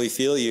totally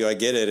feel you. I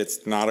get it.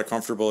 It's not a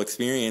comfortable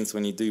experience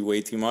when you do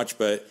way too much,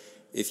 but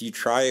if you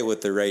try it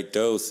with the right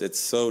dose, it's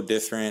so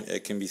different.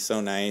 It can be so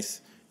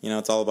nice.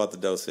 It's all about the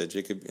dosage.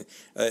 It could be,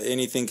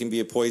 anything can be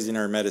a poison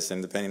or a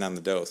medicine depending on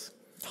the dose.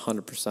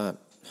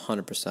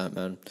 100%,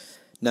 man.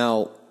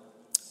 Now,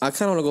 I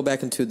kind of want to go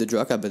back into the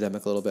drug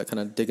epidemic a little bit, kind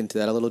of dig into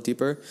that a little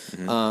deeper,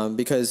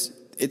 because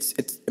it's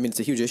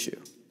a huge issue.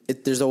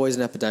 There's always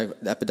an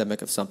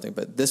epidemic of something,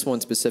 but this one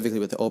specifically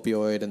with the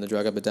opioid and the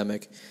drug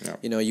epidemic,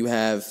 you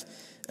have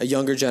a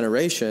younger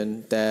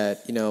generation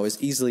that,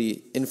 is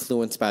easily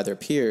influenced by their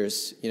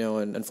peers,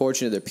 and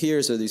unfortunately their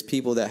peers are these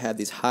people that have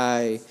these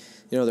high,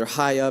 they're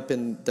high up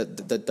in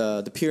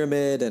the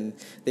pyramid, and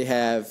they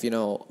have,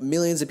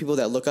 millions of people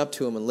that look up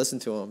to them and listen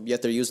to them,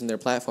 yet they're using their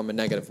platform in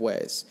negative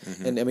ways.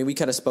 Mm-hmm. And we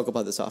kind of spoke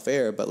about this off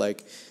air, but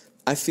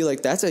I feel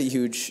like that's a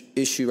huge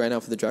issue right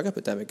now for the drug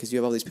epidemic, because you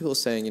have all these people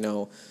saying,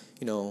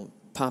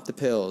 pop the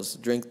pills,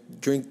 drink,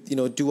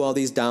 do all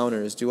these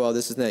downers, do all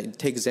this and that,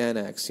 take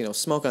Xanax,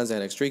 smoke on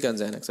Xanax, drink on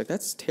Xanax.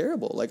 That's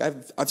terrible.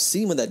 I've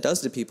seen what that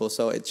does to people.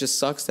 So it just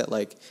sucks that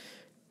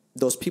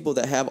those people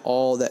that have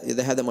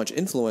that much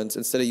influence,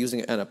 instead of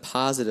using it in a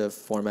positive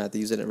format, they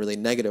use it in a really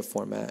negative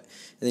format.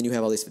 And then you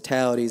have all these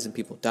fatalities and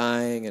people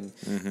dying, and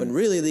when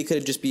really they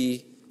could just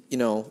be,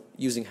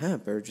 using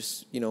hemp or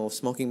just,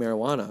 smoking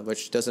marijuana,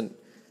 which doesn't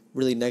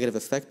really negative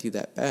affect you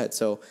that bad.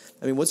 So,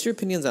 what's your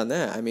opinions on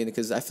that?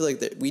 Because I feel like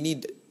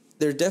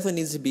there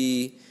definitely needs to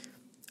be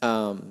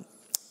a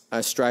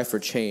strive for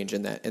change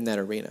in that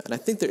arena. And I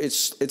think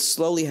it's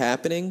slowly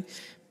happening,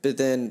 but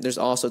then there's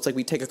also, it's like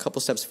we take a couple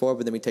steps forward,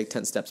 but then we take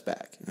 10 steps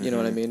back. You know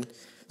what I mean?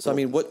 So,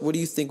 what do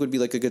you think would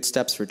be a good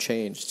steps for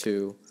change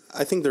to...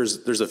 I think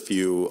there's a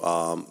few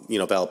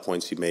valid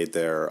points you made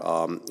there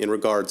in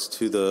regards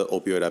to the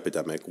opioid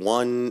epidemic.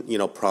 One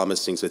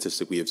promising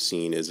statistic we have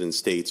seen is in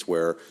states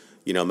where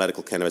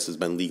medical cannabis has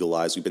been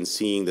legalized, we've been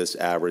seeing this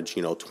average,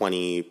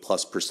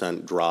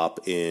 20+%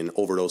 drop in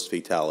overdose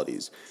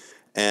fatalities.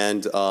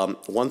 And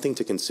one thing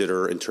to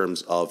consider in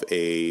terms of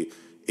a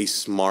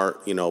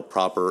smart,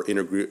 proper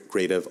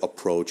integrative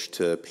approach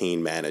to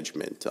pain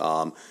management.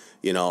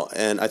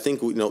 And I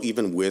think,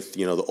 even with,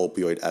 the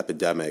opioid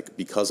epidemic,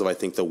 because of, I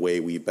think, the way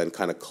we've been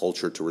kind of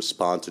cultured to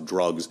respond to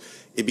drugs,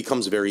 it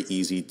becomes very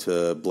easy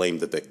to blame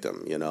the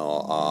victim.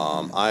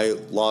 I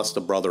lost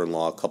a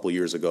brother-in-law a couple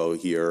years ago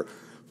here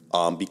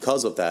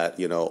because of that,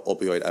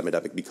 opioid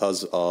epidemic,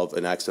 because of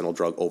an accidental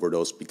drug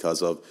overdose,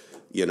 because of,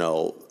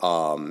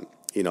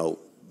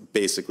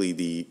 basically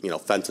the,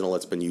 fentanyl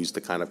that's been used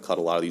to kind of cut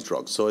a lot of these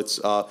drugs. So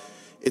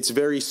it's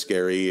very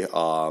scary.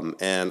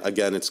 And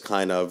again, it's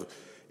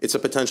a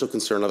potential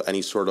concern of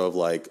any sort of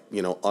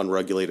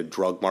unregulated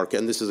drug market.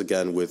 And this is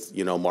again with,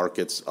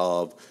 markets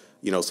of,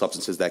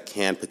 substances that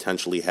can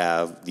potentially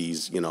have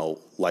these,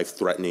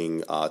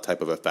 life-threatening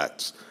type of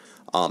effects.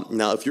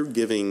 Now, if you're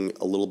giving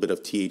a little bit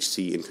of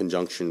THC in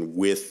conjunction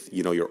with,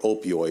 your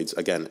opioids,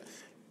 again,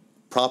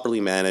 properly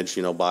managed,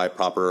 by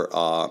proper,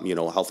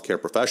 healthcare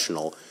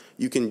professional,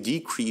 you can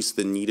decrease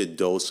the needed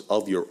dose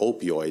of your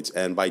opioids.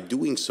 And by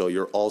doing so,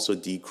 you're also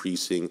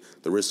decreasing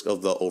the risk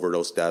of the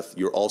overdose death.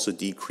 You're also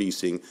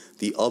decreasing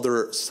the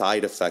other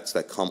side effects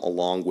that come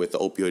along with the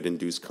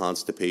opioid-induced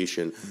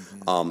constipation.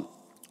 Mm-hmm.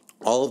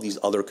 All of these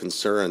other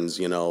concerns,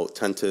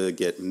 tend to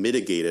get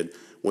mitigated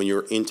when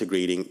you're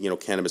integrating,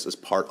 cannabis as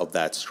part of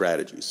that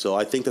strategy. So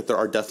I think that there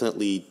are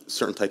definitely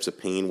certain types of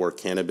pain where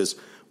cannabis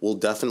will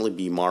definitely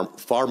be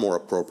far more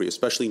appropriate,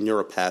 especially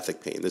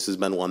neuropathic pain. This has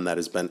been one that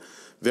has been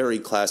very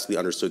classically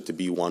understood to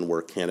be one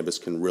where cannabis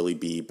can really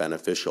be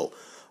beneficial.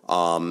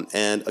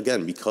 And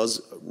again, because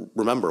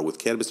remember, with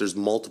cannabis, there's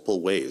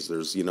multiple ways.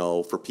 There's,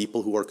 for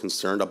people who are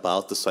concerned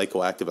about the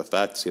psychoactive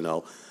effects,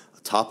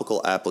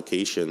 topical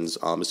applications,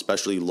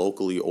 especially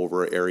locally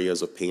over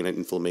areas of pain and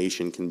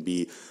inflammation, can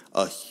be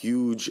a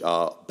huge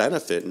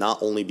benefit, not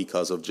only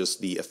because of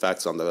just the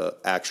effects on the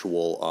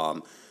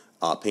actual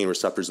pain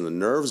receptors in the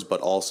nerves,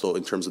 but also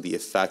in terms of the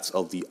effects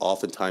of the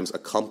oftentimes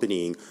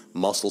accompanying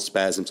muscle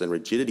spasms and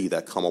rigidity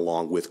that come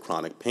along with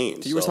chronic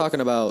pain. So you were talking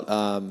about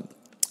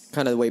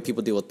kind of the way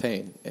people deal with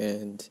pain.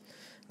 And,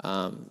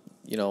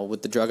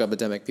 with the drug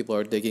epidemic, people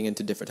are digging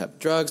into different types of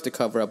drugs to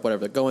cover up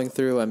whatever they're going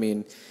through. I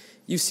mean,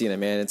 you've seen it,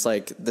 man. It's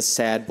like the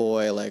sad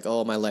boy, like,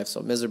 oh, my life's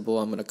so miserable.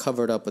 I'm going to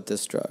cover it up with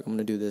this drug. I'm going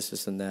to do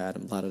this and that,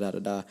 and blah, da, da, da,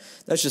 da.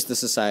 That's just the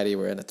society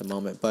we're in at the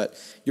moment. But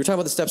you're talking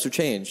about the steps for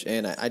change,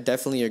 and I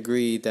definitely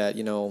agree that,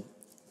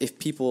 if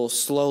people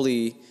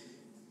slowly,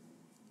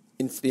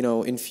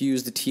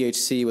 infuse the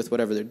THC with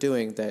whatever they're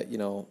doing, that,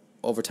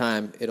 over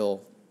time,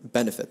 it'll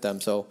benefit them.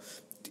 So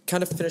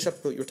kind of finish up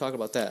what you were talking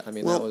about that. I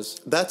mean,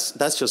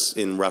 that's just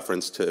in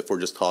reference to, if we're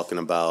just talking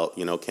about,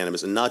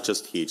 cannabis, and not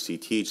just THC,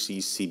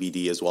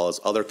 CBD, as well as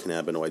other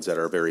cannabinoids that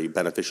are very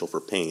beneficial for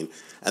pain.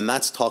 And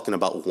that's talking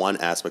about one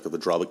aspect of the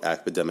drug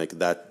epidemic,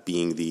 that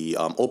being the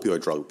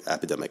opioid drug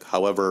epidemic.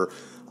 However,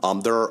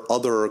 there are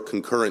other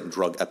concurrent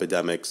drug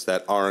epidemics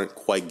that aren't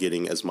quite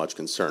getting as much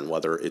concern,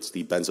 whether it's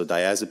the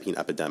benzodiazepine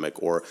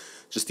epidemic or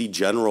just the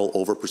general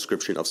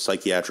overprescription of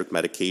psychiatric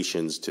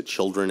medications to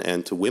children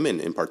and to women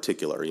in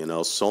particular.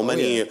 So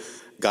many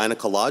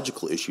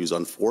gynecological issues,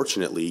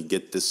 unfortunately,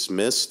 get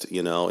dismissed,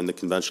 in the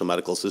conventional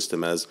medical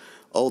system as,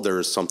 oh,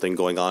 there's something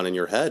going on in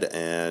your head.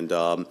 And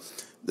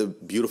the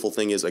beautiful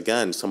thing is,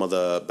 again, some of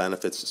the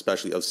benefits,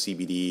 especially of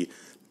CBD,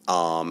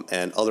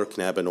 and other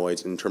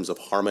cannabinoids in terms of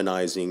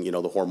harmonizing, the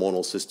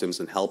hormonal systems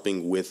and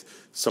helping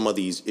with some of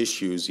these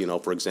issues.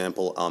 For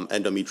example,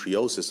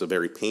 endometriosis, a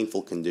very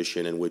painful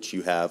condition in which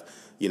you have,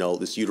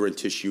 this uterine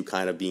tissue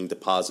kind of being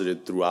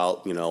deposited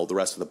throughout, the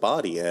rest of the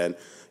body. And,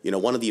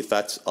 one of the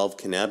effects of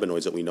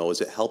cannabinoids that we know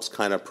is it helps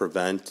kind of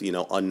prevent,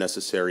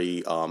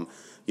 unnecessary,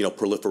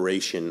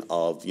 proliferation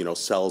of,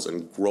 cells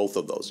and growth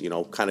of those,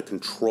 kind of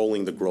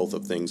controlling the growth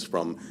of things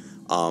from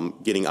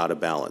getting out of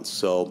balance.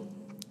 So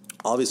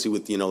obviously,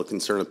 with the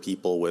concern of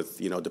people with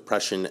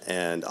depression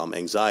and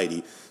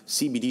anxiety,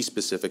 CBD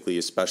specifically,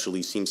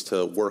 especially, seems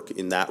to work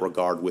in that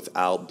regard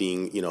without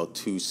being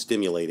too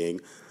stimulating.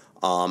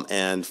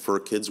 And for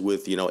kids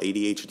with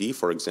ADHD,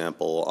 for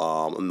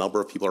example, a number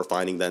of people are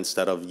finding that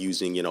instead of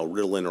using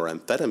Ritalin or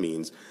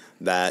amphetamines,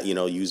 that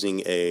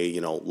using a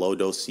low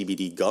dose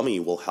CBD gummy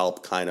will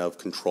help kind of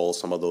control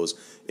some of those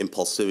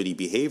impulsivity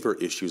behavior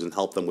issues and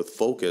help them with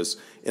focus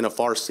in a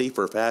far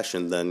safer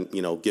fashion than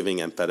giving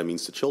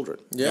amphetamines to children.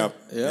 Yep.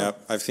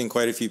 I've seen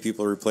quite a few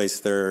people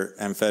replace their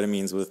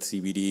amphetamines with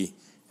CBD,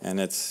 and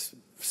it's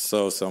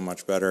so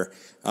much better.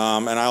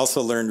 And I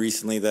also learned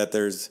recently that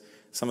there's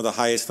some of the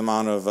highest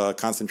amount of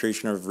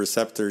concentration of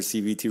receptors,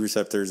 CB2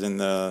 receptors, in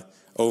the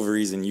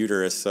ovaries and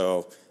uterus.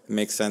 So it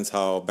makes sense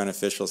how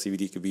beneficial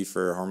CBD could be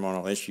for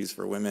hormonal issues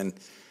for women.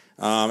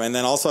 And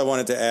then also I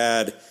wanted to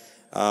add,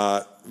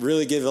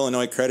 Really give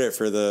Illinois credit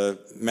for the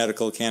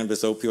medical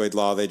cannabis opioid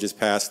law they just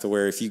passed, to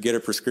where if you get a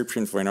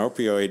prescription for an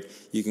opioid,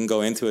 you can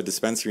go into a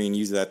dispensary and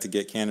use that to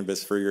get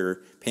cannabis for your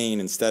pain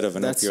instead of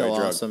an opioid drug.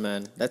 That's so awesome,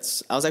 man.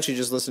 I was actually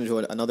just listening to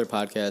another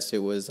podcast. It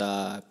was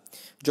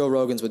Joe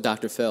Rogan's with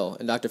Dr. Phil,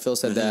 and Dr. Phil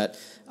said that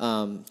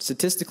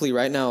statistically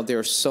right now there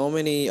are so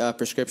many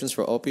prescriptions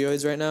for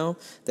opioids right now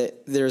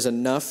that there's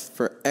enough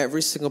for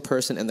every single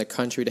person in the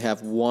country to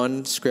have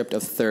one script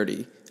of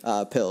 30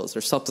 pills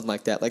or something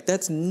like that. Like,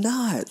 that's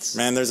nuts.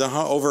 Man, there's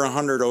over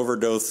 100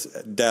 overdose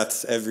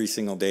deaths every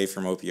single day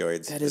from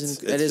opioids. That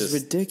is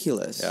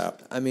ridiculous. Yeah.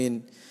 I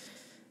mean,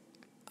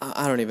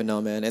 I don't even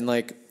know, man. And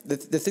like the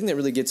thing that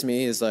really gets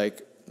me is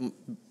like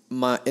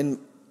in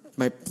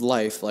my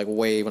life, like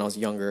way when I was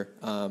younger,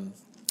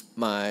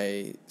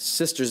 my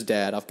sister's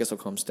dad, I guess I'll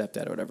call him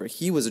stepdad or whatever,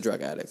 he was a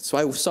drug addict. So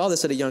I saw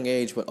this at a young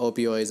age, what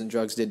opioids and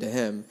drugs did to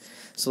him.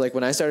 So like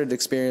when I started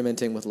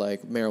experimenting with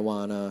like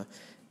marijuana,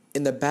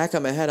 in the back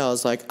of my head, I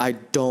was like, I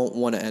don't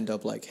want to end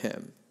up like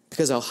him,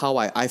 because of how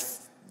I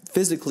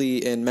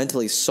physically and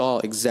mentally saw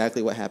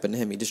exactly what happened to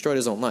him. He destroyed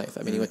his own life.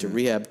 I mean, he went to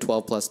rehab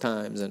 12 plus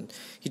times, and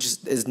he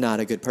just is not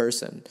a good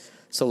person.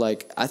 So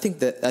like, I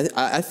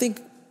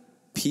think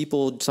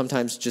people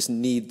sometimes just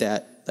need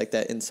that, like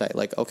that insight.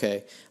 Like,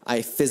 okay,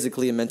 I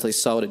physically and mentally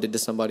saw what it did to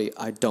somebody.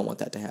 I don't want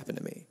that to happen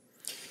to me.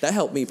 That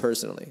helped me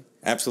personally.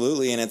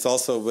 Absolutely, and it's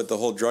also with the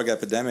whole drug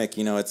epidemic,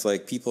 you know, it's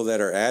like people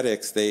that are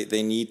addicts, they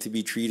need to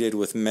be treated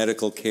with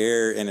medical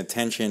care and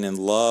attention and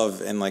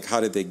love, and like, how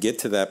did they get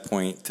to that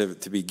point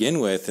to begin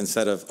with,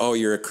 instead of, oh,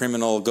 you're a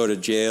criminal, go to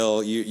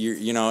jail,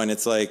 you know, and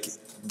it's like,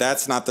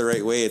 that's not the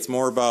right way. It's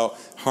more about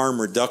harm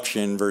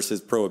reduction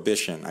versus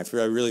prohibition. I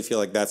really feel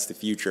like that's the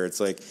future. It's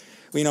like,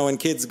 you know, when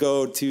kids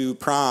go to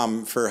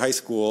prom for high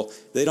school,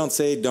 they don't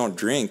say don't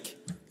drink,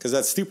 because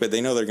that's stupid. They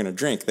know they're going to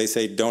drink. They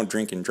say don't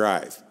drink and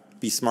drive.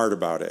 Be smart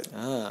about it.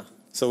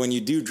 So when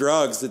you do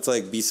drugs, it's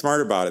like, be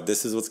smart about it.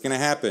 This is what's going to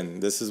happen.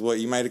 This is what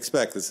you might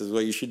expect. This is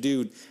what you should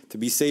do to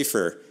be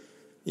safer.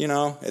 You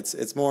know,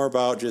 it's more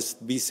about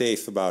just be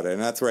safe about it.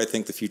 And that's where I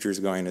think the future is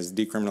going, is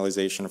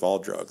decriminalization of all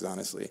drugs,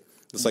 honestly.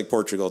 Just like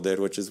Portugal did,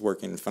 which is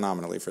working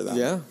phenomenally for them.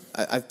 Yeah.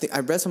 I think I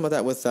read some of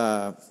that with,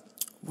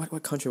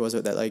 what country was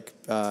it that like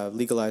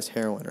legalized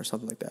heroin or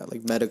something like that?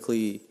 Like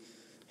medically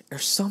or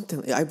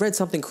something. I read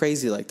something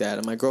crazy like that,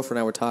 and my girlfriend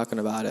and I were talking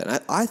about it,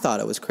 and I thought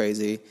it was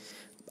crazy.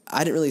 I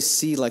didn't really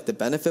see like the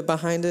benefit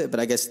behind it, but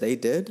I guess they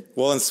did.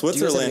 Well, in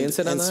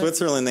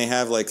Switzerland, they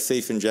have like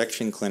safe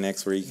injection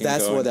clinics where you can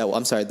That's go.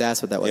 I'm sorry,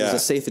 that's what that was. Yeah. It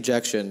was a safe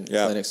ejection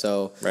clinic,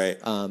 so right.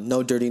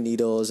 No dirty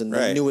needles, and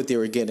they knew what they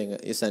were getting,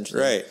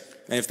 essentially. Right.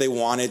 And if they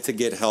wanted to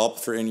get help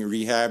for any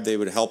rehab, they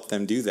would help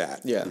them do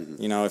that. Yeah.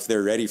 You know, if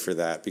they're ready for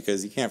that,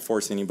 because you can't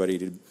force anybody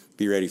to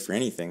be ready for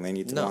anything. They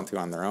need to want to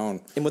on their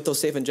own. And with those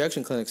safe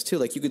injection clinics too,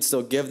 like you could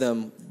still give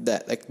them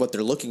that, like what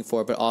they're looking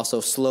for, but also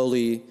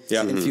slowly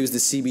infuse the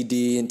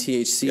CBD and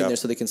THC in there,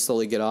 so they can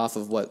slowly get off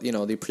of what, you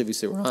know, they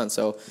previously were on.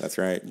 So that's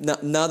right.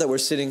 Now that we're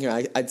sitting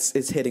here,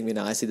 it's hitting me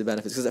now. I see the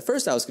benefits, because at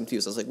first I was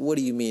confused. I was like, what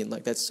do you mean?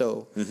 Like, that's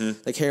so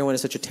like heroin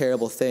is such a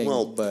terrible thing.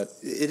 Well, but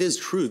it is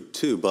true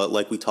too. But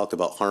like we talked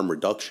about harm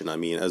reduction, I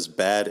mean, as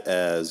bad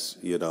as,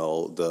 you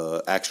know,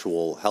 the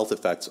actual health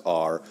effects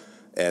are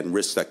and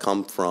risks that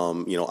come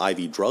from, you know,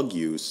 IV drug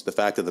use, the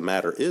fact of the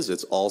matter is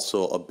it's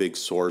also a big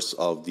source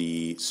of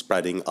the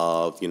spreading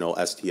of, you know,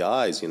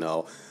 STIs, you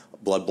know,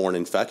 bloodborne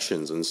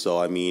infections. And so,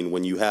 I mean,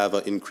 when you have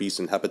an increase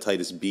in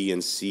hepatitis B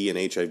and C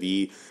and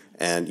HIV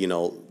and, you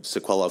know,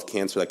 sequelae of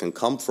cancer that can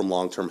come from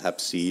long-term hep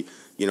C,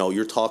 you know,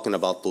 you're talking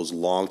about those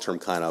long-term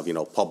kind of, you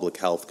know, public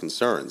health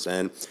concerns.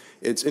 And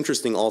it's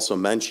interesting also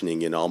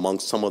mentioning, you know,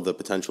 amongst some of the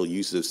potential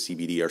uses of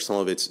CBD are some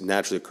of its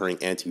naturally occurring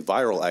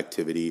antiviral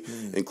activity,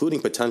 including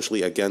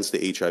potentially against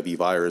the HIV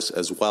virus,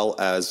 as well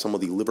as some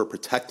of the liver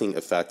protecting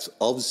effects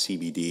of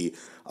CBD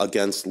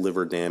against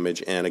liver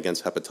damage and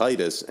against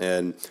hepatitis.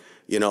 And,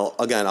 you know,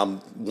 again, I'm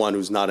one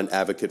who's not an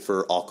advocate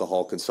for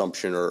alcohol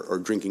consumption or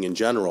drinking in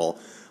general.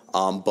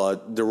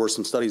 But there were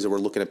some studies that were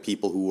looking at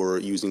people who were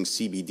using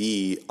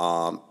CBD,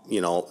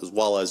 you know, as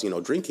well as, you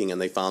know, drinking,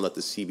 and they found that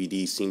the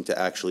CBD seemed to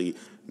actually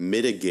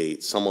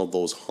mitigate some of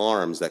those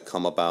harms that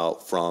come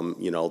about from,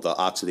 you know, the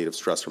oxidative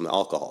stress from the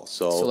alcohol.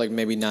 So like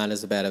maybe not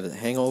as bad of a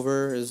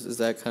hangover. Is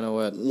that kind of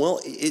what?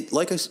 Well,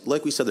 like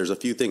we said, there's a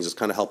few things. It's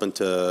kind of helping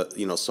to,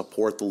 you know,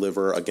 support the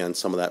liver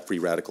against some of that free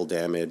radical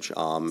damage,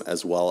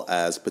 as well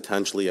as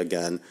potentially,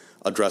 again,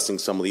 addressing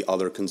some of the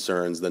other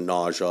concerns, the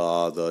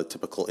nausea, the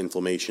typical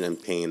inflammation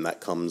and pain that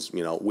comes,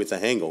 you know, with a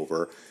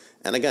hangover.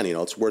 And again, you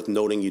know, it's worth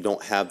noting you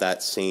don't have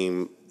that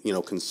same, you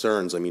know,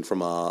 concerns. I mean,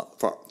 from a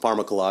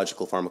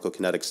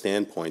pharmacokinetic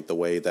standpoint, the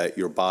way that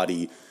your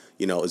body,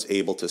 you know, is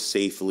able to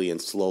safely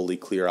and slowly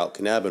clear out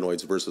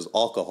cannabinoids versus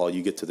alcohol,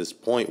 you get to this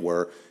point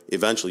where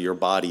eventually your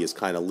body is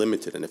kind of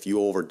limited. And if you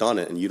overdone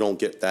it and you don't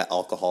get that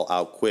alcohol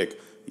out quick,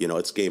 you know,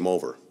 it's game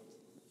over.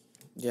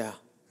 Yeah.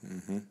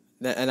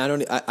 And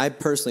I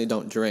personally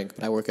don't drink,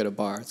 but I work at a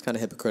bar. It's kind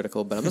of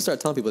hypocritical, but I'm gonna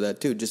start telling people that,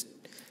 dude, just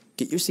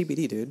get your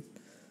CBD, dude.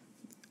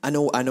 I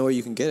know where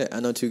you can get it. I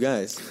know two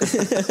guys.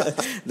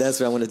 That's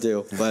what I want to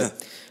do.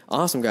 But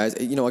Awesome, guys.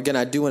 Again,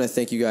 I do want to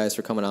thank you guys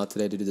for coming out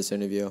today to do this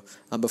interview.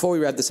 Before we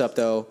wrap this up,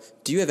 though,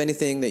 do you have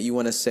anything that you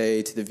want to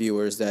say to the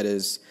viewers that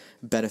is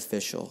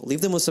beneficial?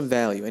 Leave them with some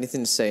value. Anything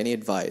to say, any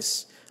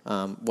advice,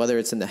 whether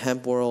it's in the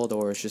hemp world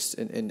or it's just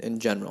in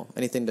general.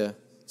 Anything to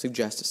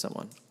suggest to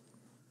someone?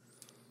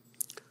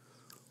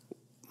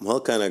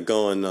 Well, kind of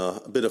going a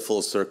bit of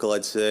full circle,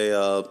 I'd say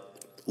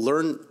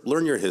learn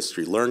your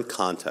history, learn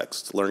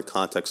context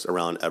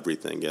around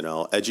everything.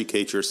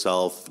 Educate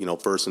yourself,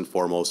 first and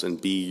foremost,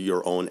 and be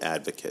your own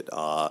advocate.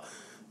 I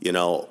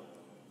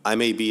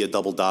may be a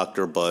double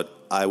doctor, but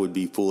I would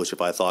be foolish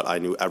if I thought I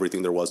knew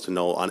everything there was to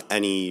know on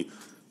any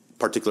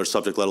particular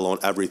subject, let alone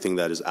everything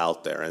that is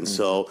out there. And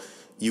so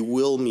you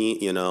will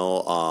meet,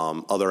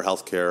 other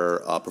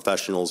healthcare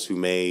professionals who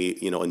may,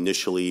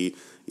 initially,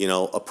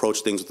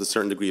 approach things with a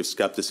certain degree of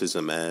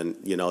skepticism. And,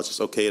 it's just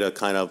okay to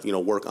kind of,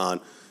 work on,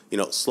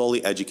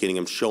 slowly educating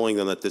them, showing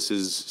them that this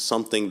is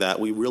something that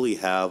we really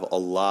have a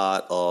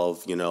lot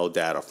of,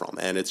 data from.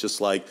 And it's just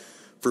like,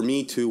 for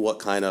me too, what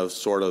kind of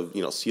sort of,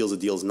 seals the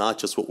deal is not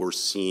just what we're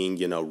seeing,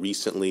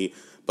 recently,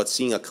 but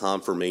seeing a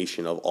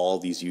confirmation of all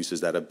these uses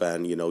that have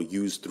been,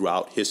 used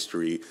throughout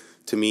history.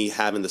 To me,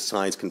 having the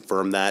science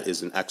confirm that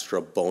is an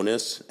extra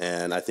bonus.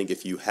 And I think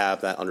if you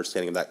have that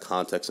understanding of that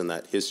context and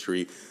that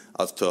history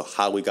as to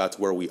how we got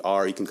to where we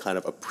are, you can kind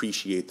of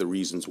appreciate the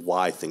reasons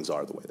why things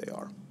are the way they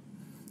are.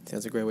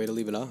 That's a great way to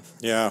leave it off.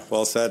 Yeah,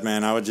 well said,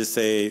 man. I would just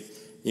say,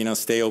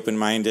 stay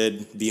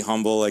open-minded, be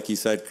humble, like you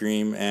said,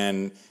 Kareem,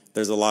 and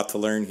there's a lot to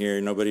learn here.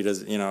 Nobody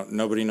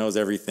knows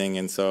everything,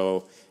 and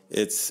so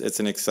it's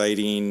an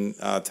exciting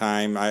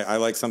time. I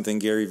like something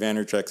Gary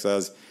Vaynerchuk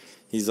says.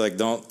 He's like,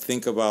 don't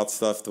think about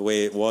stuff the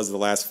way it was the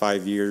last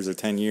 5 years or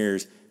 10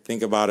 years.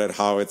 Think about it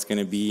how it's going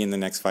to be in the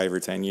next 5 or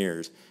 10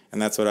 years. And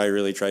that's what I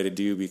really try to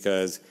do,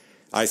 because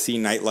I see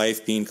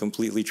nightlife being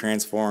completely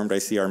transformed. I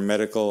see our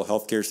medical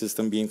healthcare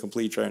system being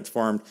completely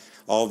transformed.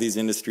 All these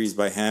industries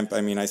by hemp.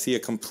 I mean, I see a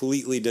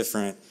completely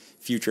different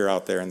future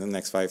out there in the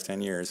next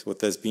 5-10 years, with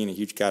this being a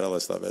huge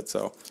catalyst of it.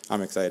 So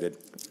I'm excited.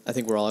 I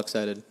think we're all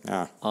excited.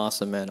 Yeah.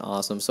 Awesome, man.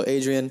 Awesome. So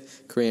Adrian,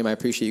 Kareem, I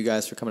appreciate you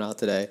guys for coming out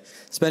today,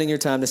 spending your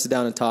time to sit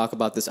down and talk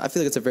about this. I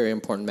feel like it's a very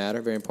important matter,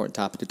 very important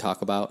topic to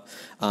talk about.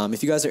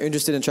 If you guys are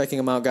interested in checking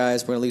them out,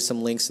 guys, we're going to leave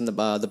some links in the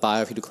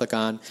bio for you to click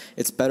on.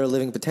 It's Better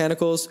Living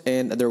Botanicals,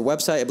 and their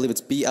website, I believe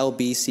it's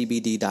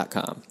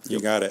blbcbd.com.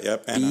 You got it.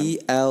 Yep.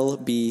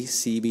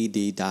 blbcbd.com.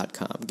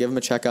 Give them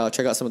a check out.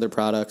 Check out some of their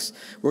products.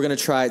 We're going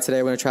to try it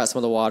today. We're going to try out some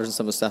of the waters and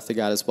some of the stuff they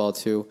got as well,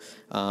 too.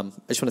 I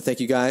just want to thank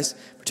you guys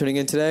for tuning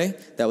in today.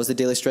 That was the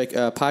Daily Strike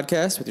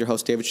podcast with your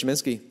host, David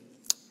Sheminski.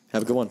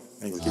 Have a good one.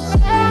 Thank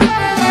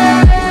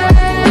you.